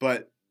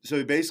 But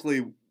so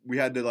basically, we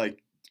had to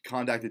like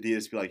contact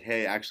Adidas, be like,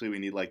 "Hey, actually, we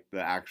need like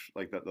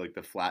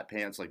the flat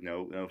pants, like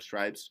no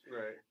stripes."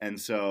 Right. And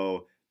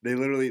so they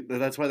literally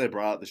that's why they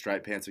brought out the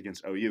striped pants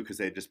against OU because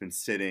they had just been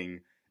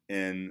sitting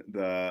in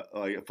the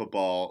like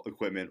football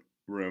equipment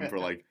room for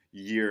like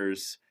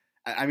years.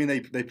 I mean,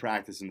 they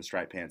practice in the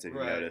striped pants if you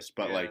Right, noticed,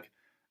 but yeah. like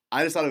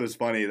I just thought it was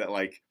funny that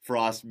like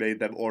Frost made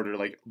them order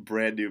like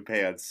brand new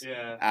pants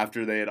Yeah.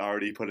 after they had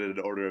already put in an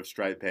order of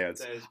striped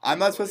pants. That is I'm pretty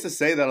not supposed to funny.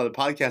 say that on the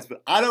podcast,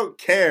 but I don't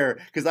care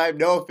because I have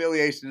no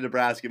affiliation to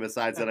Nebraska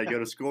besides that I go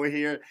to school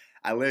here,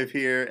 I live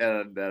here,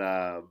 and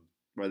that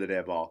run the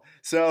damn ball.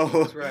 So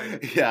That's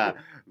right. yeah,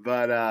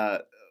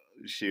 but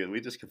shoot,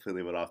 we just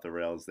completely went off the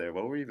rails there.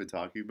 What were we even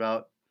talking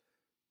about?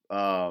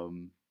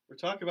 We're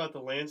talking about the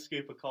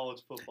landscape of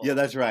college football. Yeah,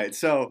 that's right.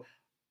 So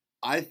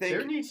I There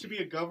think needs to be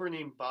a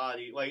governing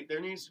body. Like there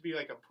needs to be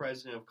like a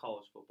president of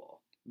college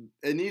football.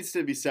 it needs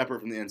to be separate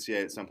from the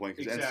NCAA at some point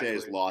because NCAA has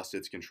Exactly. lost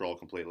its control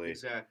completely.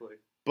 Exactly.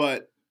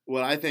 But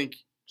what I think,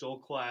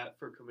 Joel Klatt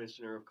for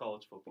commissioner of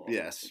college football.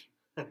 yes,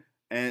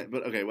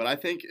 but okay, what I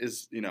think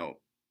is the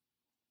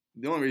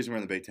only reason we're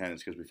in the Big Ten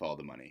is because we follow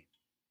the money.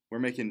 We're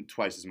making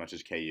twice as much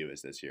as KU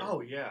is this year.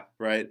 Oh yeah.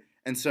 Right?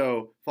 And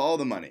so follow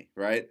the money,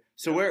 right?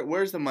 So Yeah.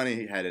 where's the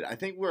money headed? I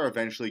think we're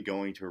eventually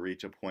going to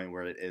reach a point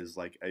where it is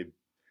like a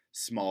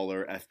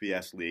smaller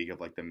FBS league of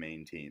like the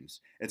main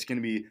teams. It's going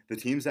to be the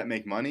teams that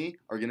make money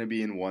are going to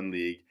be in one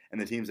league, and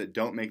the teams that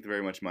don't make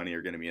very much money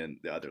are going to be in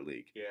the other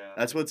league. Yeah.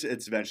 That's what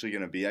it's eventually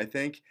going to be, I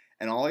think.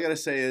 And all I got to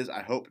say is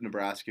I hope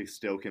Nebraska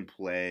still can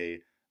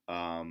play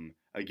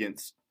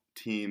against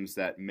teams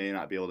that may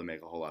not be able to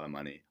make a whole lot of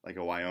money, like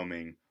a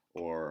Wyoming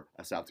or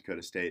a South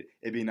Dakota State.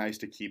 It'd be nice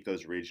to keep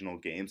those regional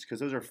games because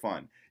those are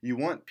fun. You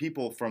want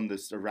people from the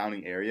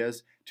surrounding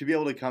areas to be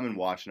able to come and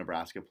watch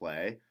Nebraska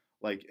play.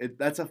 Like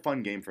that's a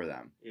fun game for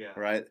them, Yeah.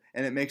 right?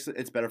 And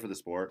it's better for the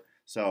sport.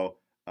 So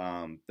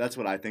that's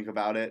what I think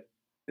about it.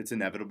 It's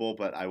inevitable,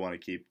 but I want to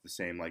keep the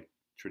same like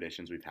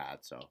traditions we've had.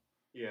 So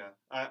Yeah.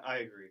 I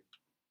agree.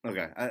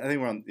 okay, I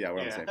think we're on the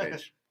Yeah. same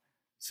page.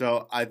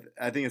 So I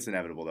think it's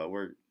inevitable though.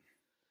 We're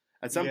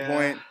at some Yeah.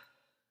 point,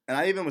 and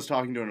I even was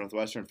talking to a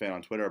Northwestern fan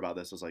on Twitter about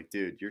this. I was like,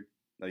 dude, you're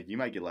like you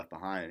might get left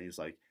behind. And he was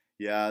like,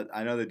 yeah,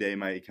 I know the day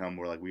might come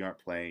where like we aren't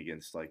playing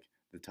against like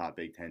the top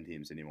Big Ten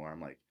teams anymore. I'm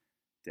like,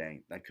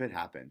 dang, that could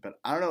happen. But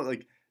I don't know,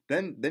 like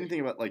then you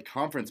think about like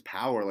conference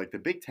power, like the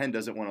Big Ten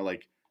doesn't want to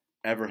like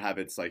ever have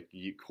its like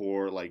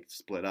core like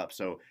split up.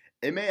 So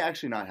it may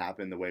actually not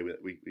happen the way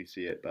we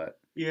see it, but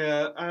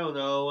Yeah, I don't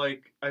know.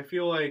 Like, I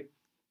feel like,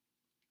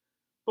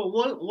 but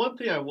one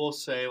thing I will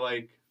say,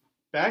 like,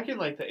 back in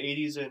like the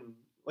 '80s and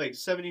like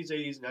 '70s,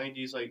 '80s,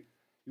 '90s, like,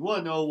 you want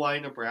to know why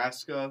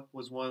Nebraska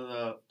was one of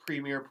the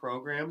premier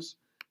programs?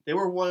 They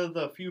were one of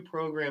the few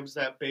programs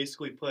that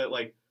basically put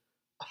like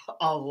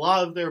a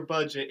lot of their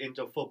budget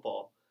into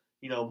football.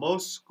 You know,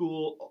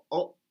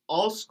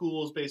 all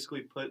schools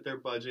basically put their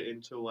budget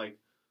into like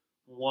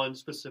one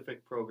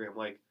specific program,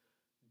 like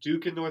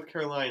Duke in North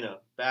Carolina,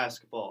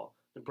 basketball,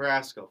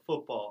 Nebraska,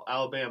 football,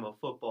 Alabama,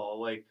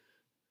 football. Like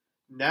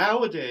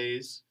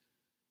nowadays,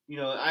 you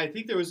know, I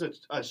think there was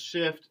a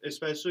shift,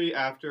 especially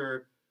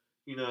after,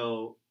 you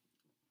know,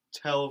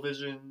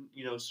 television,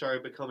 you know,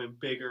 started becoming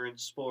bigger in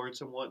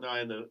sports and whatnot,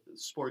 and the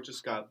sport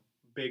just got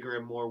bigger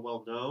and more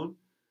well known.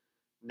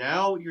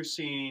 Now you're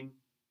seeing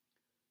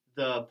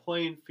the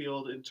playing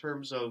field in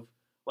terms of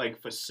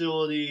like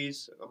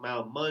facilities,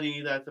 amount of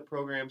money that the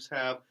programs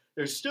have.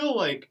 There's still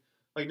like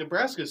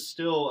Nebraska's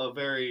still a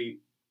very,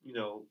 you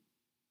know,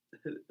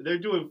 they're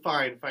doing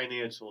fine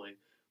financially.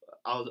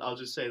 I'll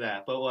just say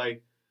that. But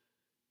like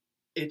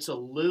it's a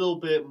little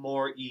bit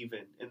more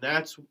even, and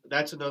that's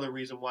another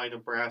reason why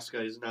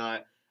Nebraska is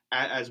not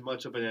at as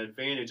much of an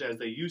advantage as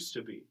they used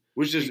to be.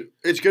 which is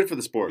it's good for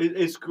the sport.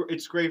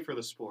 It's great for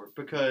the sport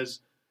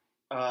because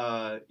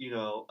you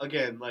know,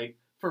 again, like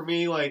for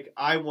me, like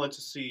I want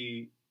to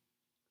see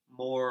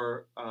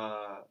more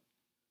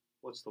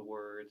what's the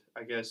word?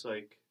 I guess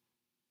like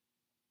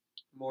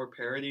more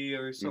parity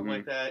or something Mhm.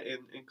 like that in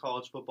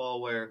college football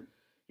where,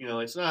 you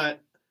know, it's not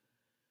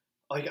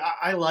like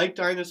I like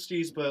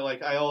dynasties, but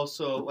like I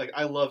also like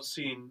I love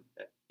seeing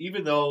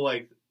even though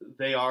like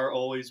they are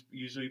always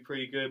usually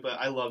pretty good, but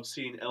I love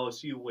seeing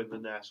LSU win the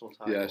national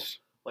title. Yes.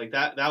 Like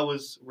that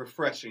was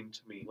refreshing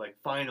to me. Like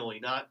finally,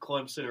 not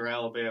Clemson or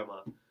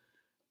Alabama.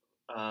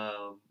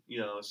 You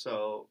know,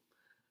 so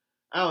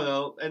I don't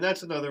know, and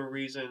that's another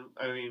reason.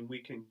 I mean, we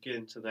can get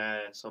into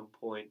that at some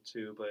point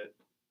too, but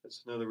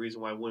that's another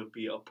reason why I wouldn't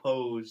be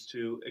opposed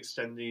to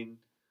extending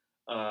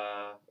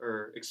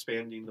or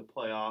expanding the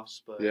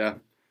playoffs. But Yeah.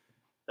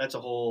 that's a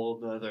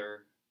whole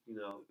other, you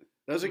know,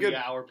 That was a good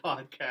 3-hour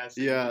podcast.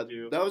 Yeah, to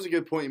do. that was a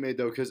good point you made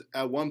though, because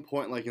at one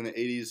point, like in the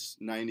 '80s,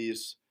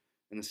 '90s,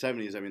 and the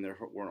 '70s, I mean, there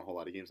weren't a whole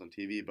lot of games on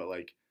TV, but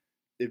like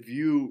if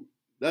you,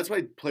 that's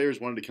why players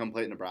wanted to come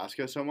play at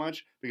Nebraska so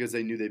much because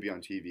they knew they'd be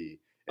on TV.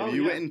 If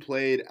you went and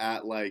played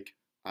at like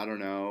I don't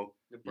know,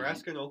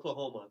 Nebraska and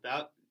Oklahoma,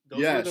 those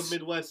Yes. were the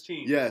Midwest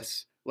teams.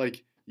 yes,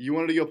 like you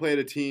wanted to go play at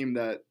a team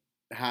that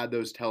had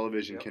those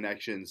television Yep.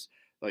 connections.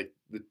 Like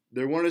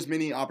there weren't as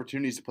many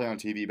opportunities to play on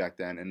TV back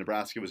then, and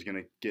Nebraska was going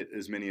to get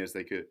as many as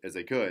they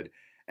could.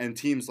 And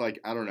teams like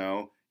I don't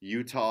know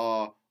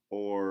Utah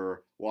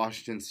or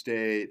Washington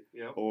State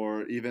Yep.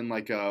 or even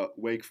like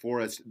Wake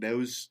Forest,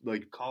 those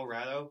like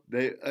Colorado.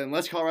 they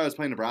unless Colorado was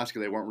playing Nebraska,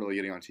 they weren't really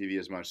getting on TV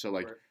as much. So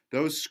like Right.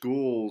 those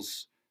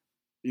schools,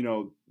 you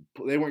know,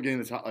 they weren't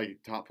getting the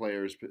top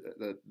players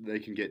that they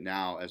can get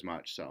now as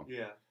much. So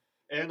Yeah,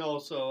 and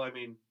also, I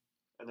mean,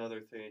 another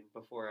thing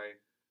before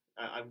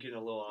I'm getting a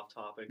little off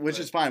topic, which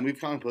but is fine. We've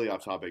gone completely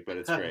off topic, but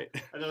it's great.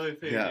 another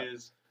thing Yeah.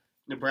 is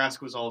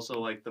Nebraska was also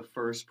like the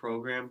first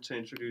program to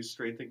introduce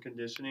strength and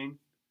conditioning.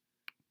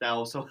 That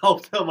also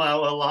helped them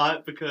out a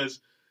lot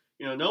because,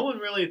 you know, no one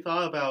really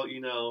thought about, you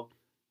know,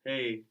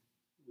 hey,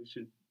 we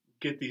should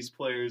get these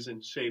players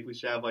in shape. We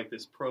should have like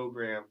this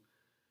program.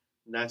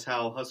 And that's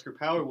how Husker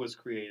Power was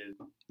created.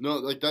 No,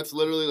 like that's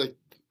literally like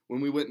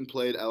when we went and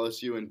played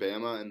LSU and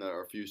Bama in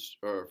our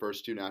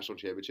first two national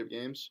championship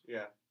games.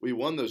 Yeah. We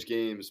won those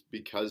games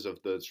because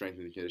of the strength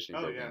and conditioning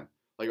Oh, program. yeah.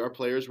 Like our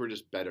players were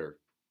just better.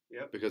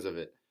 Yep. Because of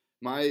it.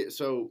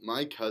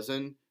 My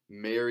cousin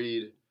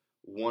married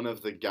one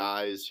of the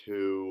guys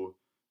who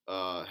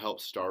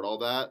helped start all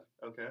that.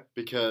 Okay.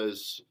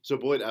 Because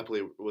Boyd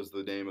Epley was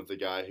the name of the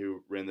guy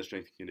who ran the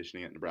strength and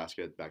conditioning at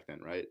Nebraska back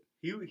then, right?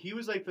 He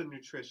was like the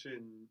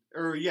nutrition,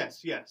 or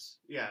yes,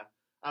 yeah.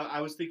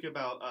 I was thinking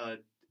about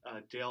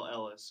Dale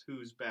Ellis,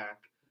 who's back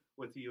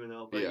with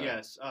UNL, but Yeah.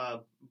 yes,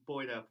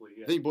 Boyd Epley.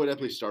 Yeah. I think Boyd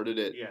Epley started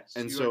it. Yes,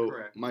 And you so are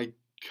correct. my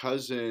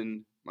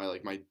cousin, one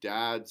of my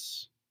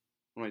dad's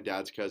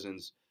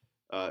cousins,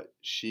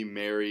 she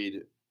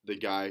married the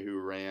guy who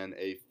ran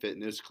a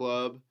fitness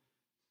club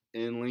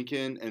in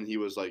Lincoln, and he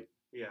was like,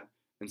 Yeah.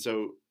 and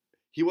so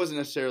he wasn't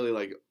necessarily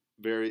like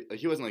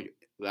he wasn't like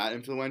that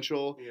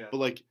influential, Yeah. but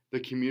like the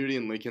community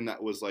in Lincoln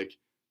that was like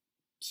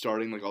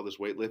starting like all this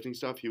weightlifting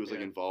stuff, he was like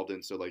Yeah. involved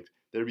in. So like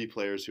there'd be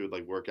players who would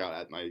like work out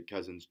at my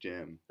cousin's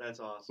gym, That's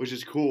awesome. which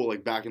is cool.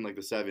 Like back in like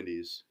the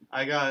 '70s.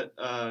 I got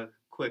a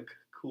quick,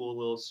 cool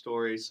little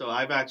story. So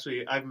I've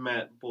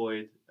met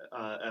Boyd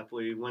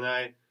Epley when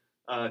I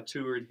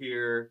toured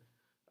here.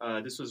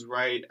 This was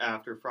right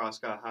after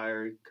Frost got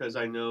hired because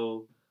I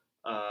know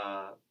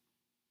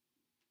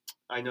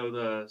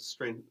the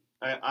strength.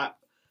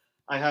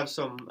 I have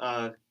some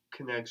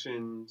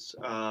connections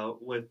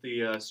with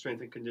the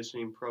strength and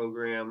conditioning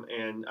program,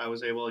 and I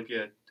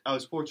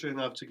was fortunate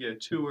enough to get a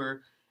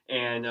tour,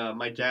 and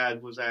my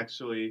dad was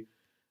actually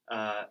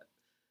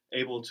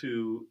able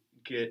to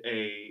get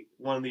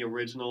one of the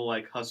original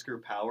like Husker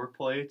Power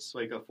plates,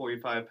 like a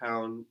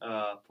 45-pound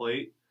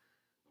plate,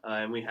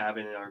 and we have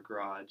it in our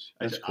garage.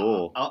 That's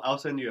cool. I'll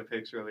send you a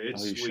picture of it.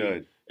 It's you sweet.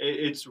 should.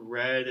 It's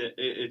red.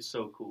 It's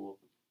so cool.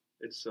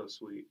 It's so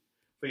sweet.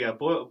 But yeah,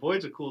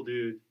 Boyd's a cool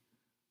dude.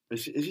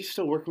 Is he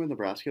still working with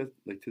Nebraska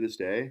like to this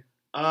day?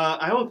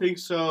 I don't think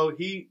so.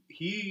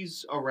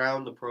 He's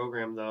around the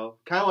program though,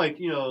 kind of like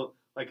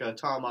like a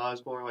Tom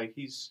Osborne. Like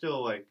he's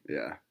still like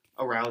Yeah.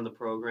 around the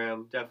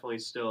program. Definitely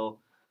still,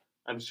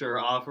 I'm sure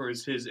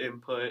offers his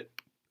input.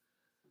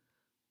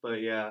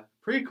 But yeah,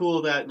 pretty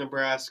cool that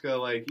Nebraska,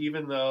 like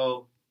even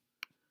though,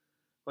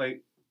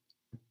 like,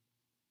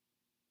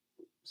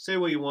 say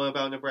what you want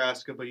about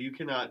Nebraska, but you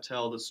cannot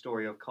tell the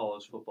story of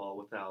college football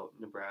without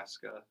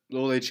Nebraska.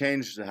 Well, they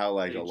changed how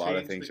like They a lot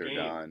of changed things the are game.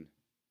 done.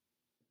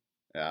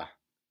 Yeah.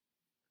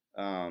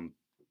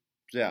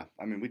 Yeah.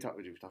 I mean, we talked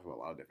about a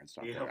lot of different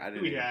stuff Yeah, there. I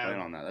didn't we even have. plan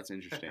on that. That's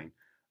interesting.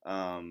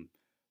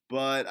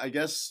 But I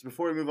guess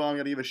before we move on, I'm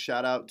gonna give a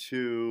shout out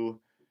to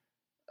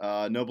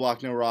No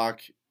Block No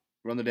Rock.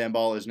 Run the Damn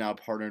Ball is now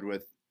partnered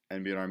with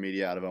NBNR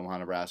Media out of Omaha,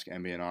 Nebraska.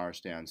 NBNR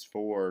stands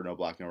for No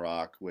Block No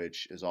Rock,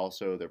 which is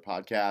also their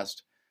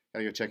podcast.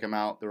 Gotta go check them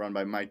out. They're run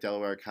by Mike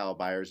Delaware, Kyle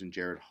Byers, and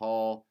Jared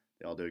Hall.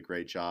 They all do a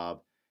great job,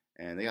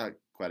 and they got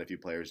quite a few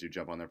players who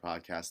jump on their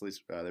podcast. At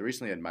least they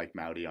recently had Mike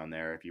Mowdy on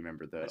there, if you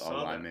remember I the saw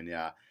that. lineman.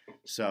 Yeah.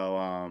 So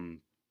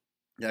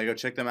yeah, go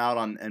check them out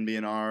on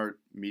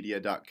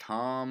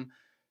nbnrmedia.com.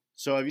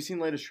 So have you seen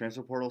latest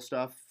transfer portal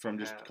stuff from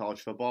just have.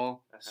 college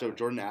football? I So have.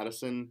 Jordan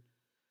Addison.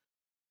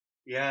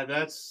 Yeah,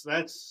 that's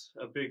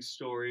a big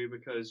story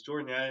because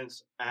Jordan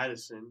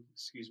Addison,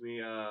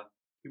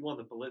 he won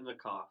the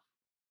Biletnikoff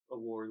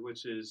Award,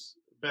 which is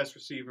best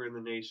receiver in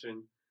the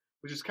nation,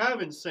 which is kind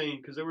of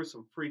insane because there were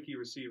some freaky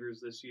receivers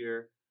this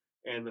year,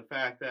 and the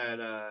fact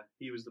that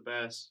he was the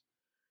best,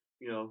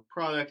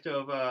 product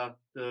of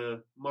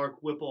the Mark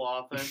Whipple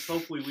offense.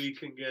 Hopefully, we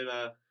can get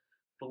a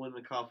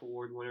Biletnikoff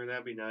Award winner.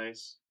 That'd be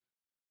nice.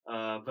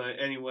 But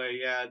anyway,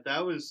 yeah,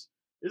 this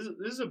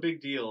is a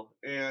big deal,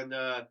 and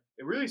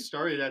it really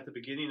started at the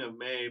beginning of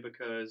May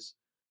because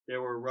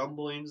there were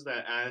rumblings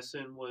that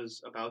Addison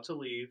was about to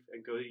leave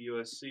and go to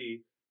USC,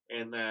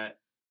 and that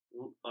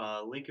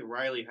Lincoln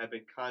Riley had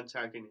been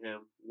contacting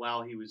him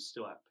while he was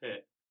still at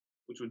Pitt,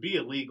 which would be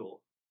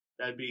illegal.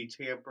 That'd be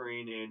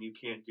tampering, and you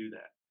can't do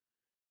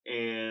that.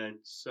 And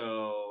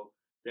so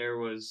there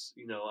was,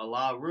 a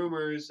lot of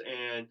rumors,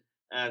 and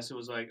Addison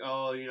was like,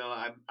 "Oh,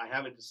 I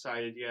haven't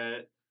decided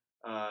yet.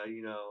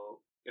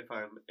 If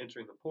I'm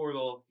entering the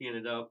portal." He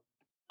ended up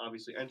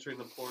obviously entering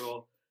the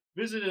portal,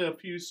 visited a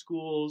few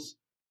schools,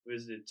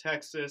 visited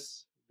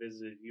Texas,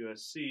 visited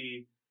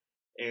USC,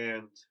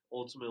 and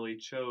ultimately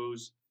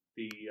chose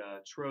the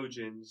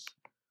Trojans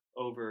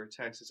over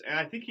Texas. And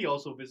I think he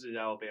also visited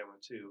Alabama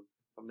too,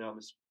 if I'm not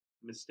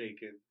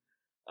mistaken.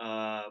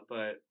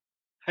 But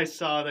I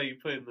saw that you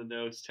put in the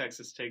notes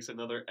Texas takes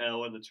another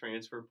L in the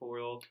transfer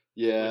portal,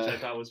 which I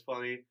thought was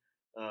funny.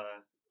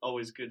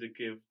 Always good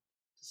to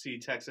see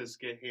Texas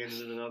get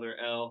handed another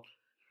L.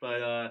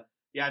 But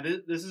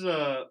this is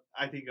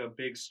I think a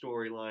big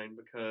storyline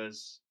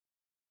because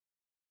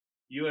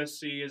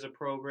USC is a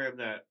program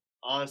that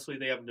honestly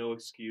they have no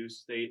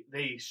excuse.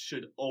 They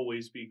should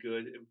always be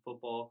good in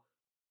football.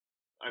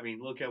 I mean,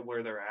 look at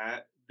where they're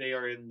at. They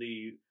are in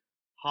the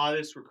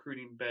hottest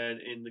recruiting bed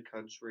in the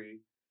country,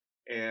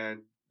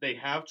 and they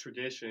have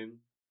tradition.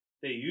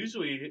 They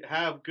usually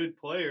have good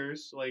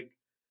players. Like,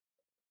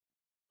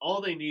 all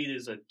they need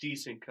is a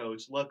decent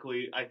coach.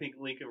 Luckily, I think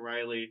Lincoln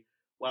Riley,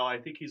 while I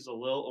think he's a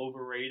little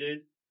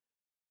overrated,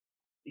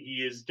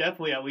 he is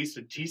definitely at least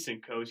a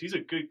decent coach. He's a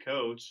good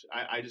coach.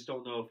 I just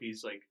don't know if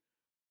he's like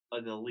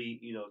an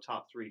elite,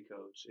 top 3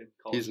 coach in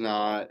college. He's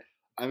not.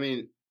 I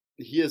mean,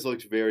 he has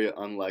looked very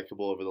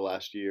unlikable over the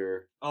last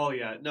year. Oh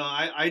yeah, no,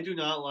 I do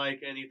not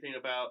like anything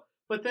about.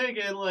 But then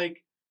again,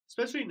 like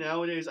especially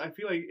nowadays, I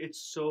feel like it's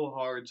so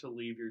hard to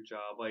leave your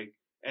job,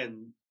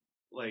 and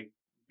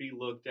be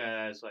looked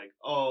at as like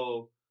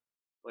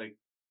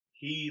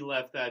he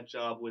left that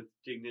job with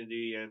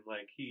dignity and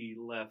like he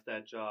left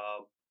that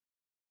job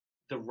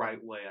the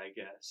right way, I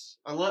guess.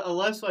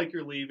 Unless like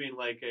you're leaving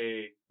like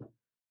a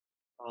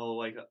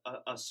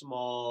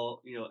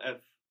small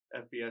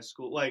FBS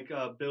school like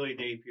Billy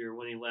Napier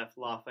when he left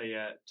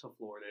Lafayette to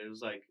Florida. It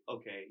was like,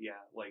 okay,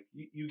 yeah, like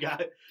you got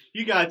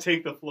to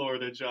take the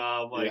Florida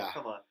job. Like,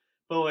 come on.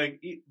 But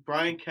like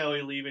Brian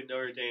Kelly leaving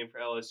Notre Dame for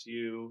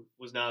LSU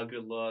was not a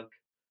good look.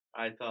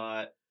 I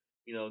thought,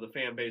 the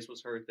fan base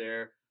was hurt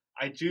there.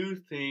 I do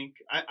think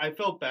I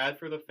felt bad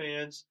for the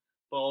fans,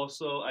 but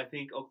also I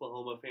think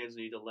Oklahoma fans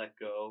need to let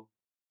go.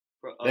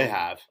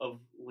 Of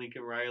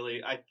Lincoln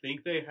Riley. I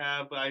think they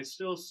have, but I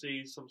still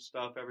see some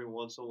stuff every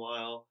once in a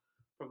while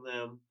from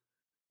them.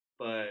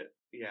 But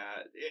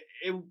yeah,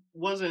 it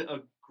wasn't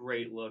a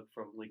great look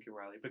from Lincoln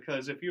Riley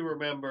because if you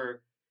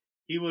remember,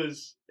 it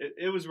was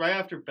right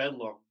after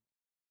Bedlam.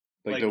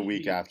 Like the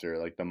week after,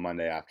 like the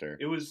Monday after.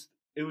 It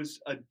was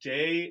a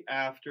day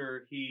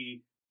after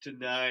he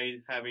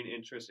denied having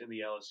interest in the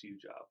LSU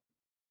job.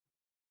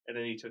 And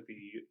then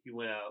he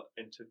went out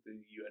and took the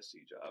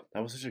USC job.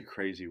 That was such a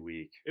crazy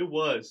week. It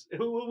was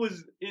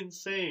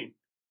insane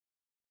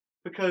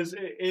because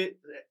it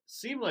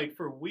seemed like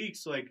for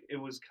weeks like it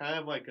was kind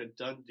of like a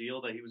done deal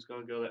that he was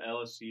going to go to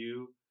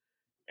LSU,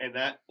 and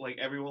that like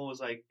everyone was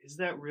like, is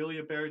that really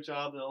a better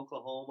job than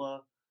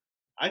Oklahoma?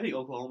 I think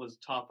Oklahoma's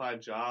a top 5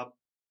 job,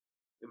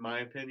 in my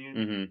opinion.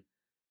 Mm-hmm.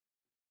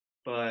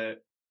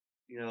 But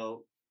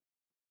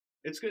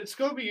it's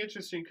going to be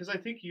interesting because I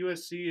think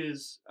USC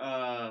is.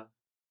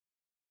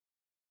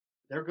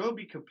 They're going to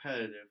be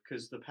competitive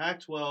because the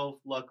Pac-12,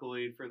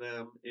 luckily for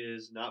them,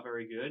 is not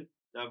very good,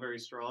 not very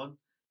strong.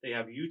 They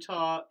have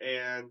Utah,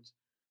 and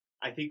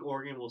I think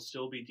Oregon will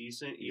still be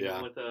decent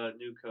even with a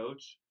new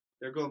coach.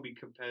 They're going to be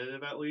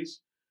competitive at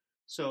least.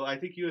 So I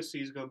think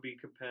USC is going to be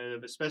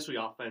competitive, especially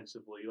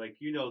offensively. Like,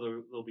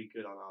 they'll be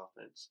good on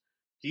offense.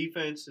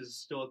 Defense is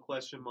still a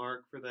question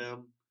mark for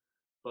them,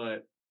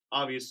 but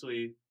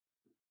obviously,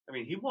 I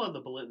mean, he won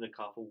the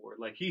Biletnikoff Award.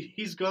 Like,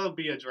 he's going to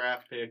be a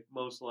draft pick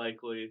most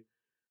likely.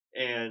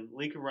 And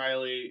Lincoln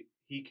Riley,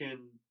 he can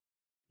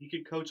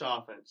coach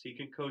offense. He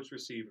can coach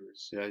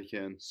receivers. Yeah, he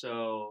can.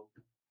 So,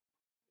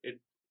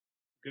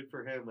 good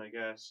for him, I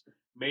guess.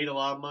 Made a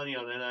lot of money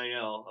on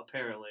NIL,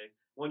 apparently.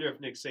 Wonder if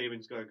Nick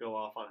Saban's going to go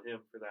off on him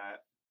for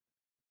that.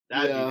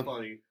 That'd be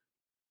funny.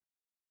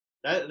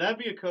 That'd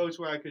be a coach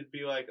where I could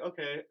be like,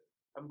 okay,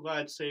 I'm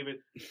glad Saban.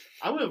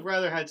 I would have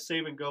rather had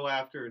Saban go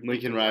after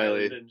Lincoln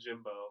Riley than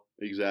Jimbo.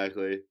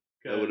 Exactly.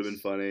 That would have been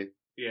funny.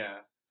 Yeah.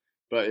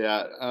 But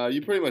yeah,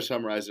 you pretty much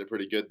summarized it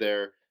pretty good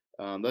there.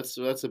 That's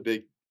a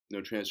big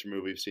transfer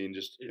move we've seen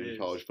just in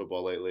college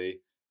football lately.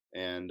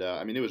 And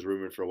I mean, it was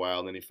rumored for a while,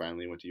 and then he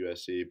finally went to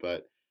USC.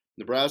 But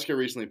Nebraska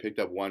recently picked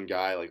up one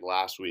guy like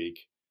last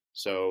week.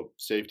 So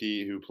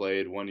safety who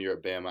played 1 year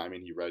at Bama. I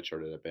mean, he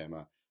redshirted at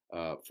Bama.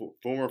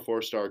 Former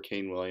 4-star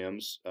Kane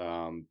Williams,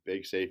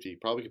 big safety,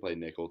 probably could play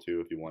nickel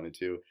too if he wanted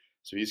to.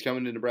 So he's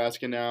coming to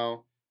Nebraska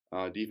now.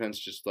 Defense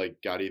just like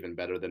got even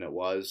better than it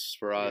was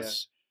for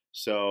us. Yeah.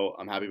 So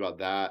I'm happy about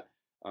that.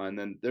 And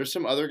then there's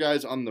some other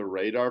guys on the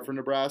radar for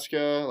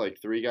Nebraska,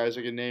 like 3 guys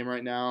I can name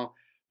right now.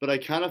 But I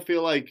kind of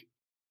feel like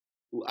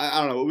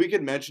I don't know. We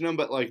could mention them,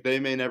 but like they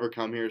may never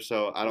come here,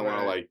 so I don't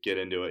want to Right. like get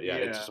into it. Yeah,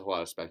 it's Yeah. just a whole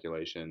lot of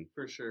speculation.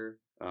 For sure.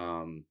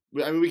 I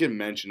mean, we can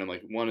mention them.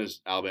 Like one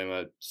is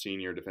Alabama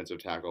senior defensive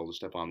tackle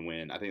Stephon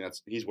Wynn. I think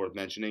he's worth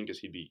mentioning because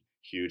he'd be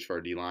huge for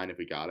our D line if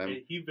we got him.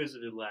 And he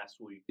visited last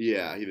week.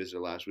 Yeah, he visited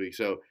last week.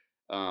 So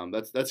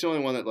that's the only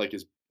one that like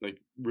is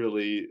like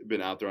really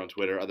been out there on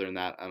Twitter. Other than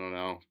that, I don't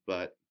know.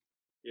 But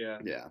Yeah.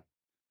 yeah,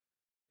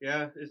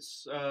 Yeah,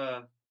 it's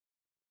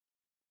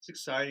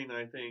exciting.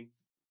 I think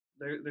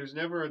there's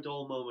never a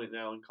dull moment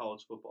now in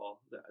college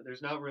football.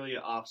 There's not really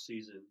an off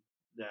season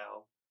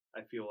now.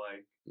 I feel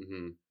like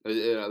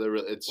yeah,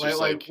 it's just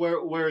like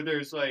where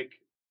there's like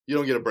you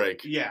don't get a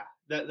break. yeah,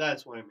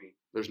 that's what I mean.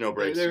 There's no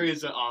breaks. There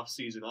is an off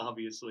season,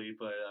 obviously,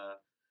 but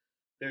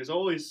there's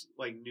always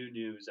like new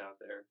news out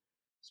there,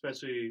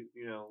 especially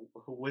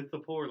with the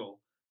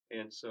portal.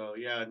 And so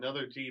yeah,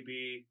 another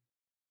DB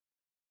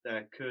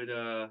that could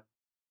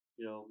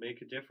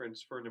make a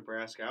difference for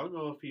Nebraska. I don't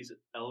know if he's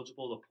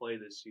eligible to play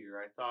this year.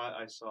 I thought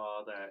I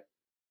saw that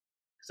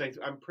because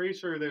I'm pretty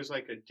sure there's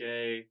like a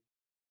day,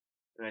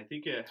 and I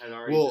think it had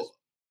already just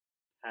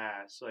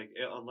passed. Like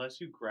unless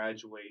you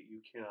graduate,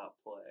 you cannot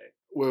play.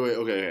 Wait,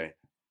 okay.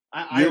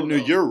 I don't know.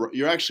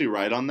 You're actually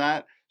right on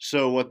that.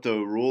 So what the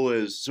rule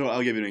is? So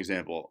I'll give you an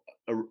example.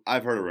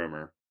 I've heard a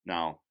rumor.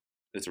 Now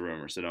it's a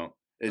rumor, so don't.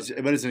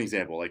 But it's an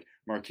example. Like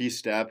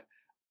Marquise Stepp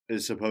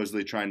is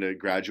supposedly trying to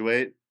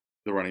graduate,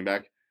 the running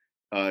back.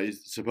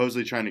 He's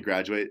supposedly trying to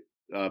graduate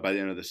by the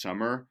end of the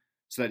summer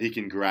so that he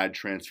can grad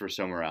transfer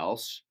somewhere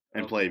else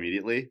and play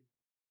immediately,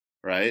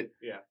 right?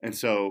 Yeah. And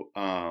so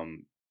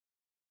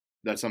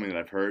that's something that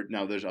I've heard.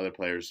 Now there's other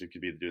players who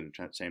could be doing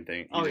the same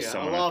thing. A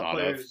lot of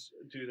players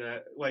do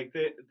that. Like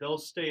they'll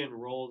stay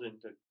enrolled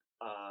into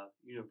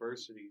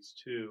universities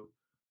too,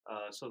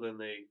 so then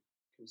they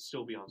can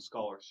still be on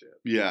scholarship.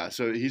 Yeah,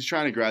 so he's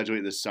trying to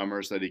graduate this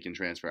summer so that he can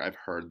transfer. I've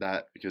heard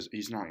that because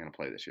he's not going to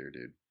play this year,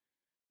 dude.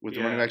 With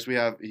the running backs we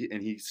have,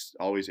 and he's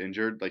always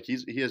injured. Like he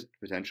has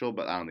potential,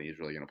 but I don't think he's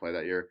really going to play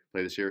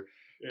this year.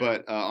 Yeah.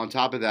 But on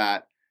top of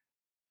that,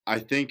 I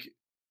think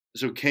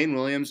so. Kane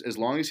Williams, as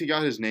long as he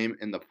got his name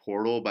in the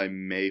portal by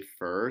May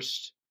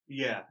 1st,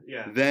 yeah,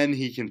 then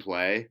he can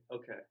play.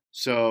 Okay.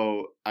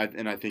 So I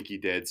think he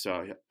did.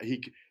 So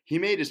he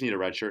may just need a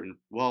red shirt, and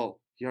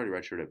well, he already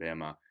redshirted at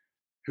Bama.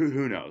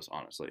 Who knows,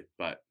 honestly,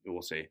 but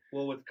we'll see.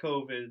 Well, with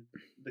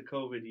the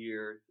COVID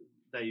year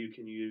that you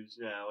can use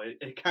now,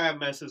 it kind of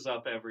messes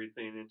up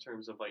everything in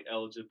terms of like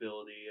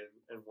eligibility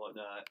and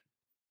whatnot.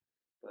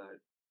 But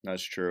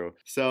that's true.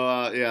 So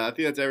yeah, I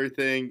think that's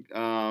everything.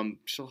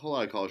 Just a whole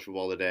lot of college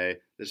football today.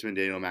 This has been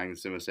Daniel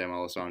Magnuson with Sam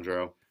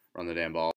Alessandro. Run the damn ball.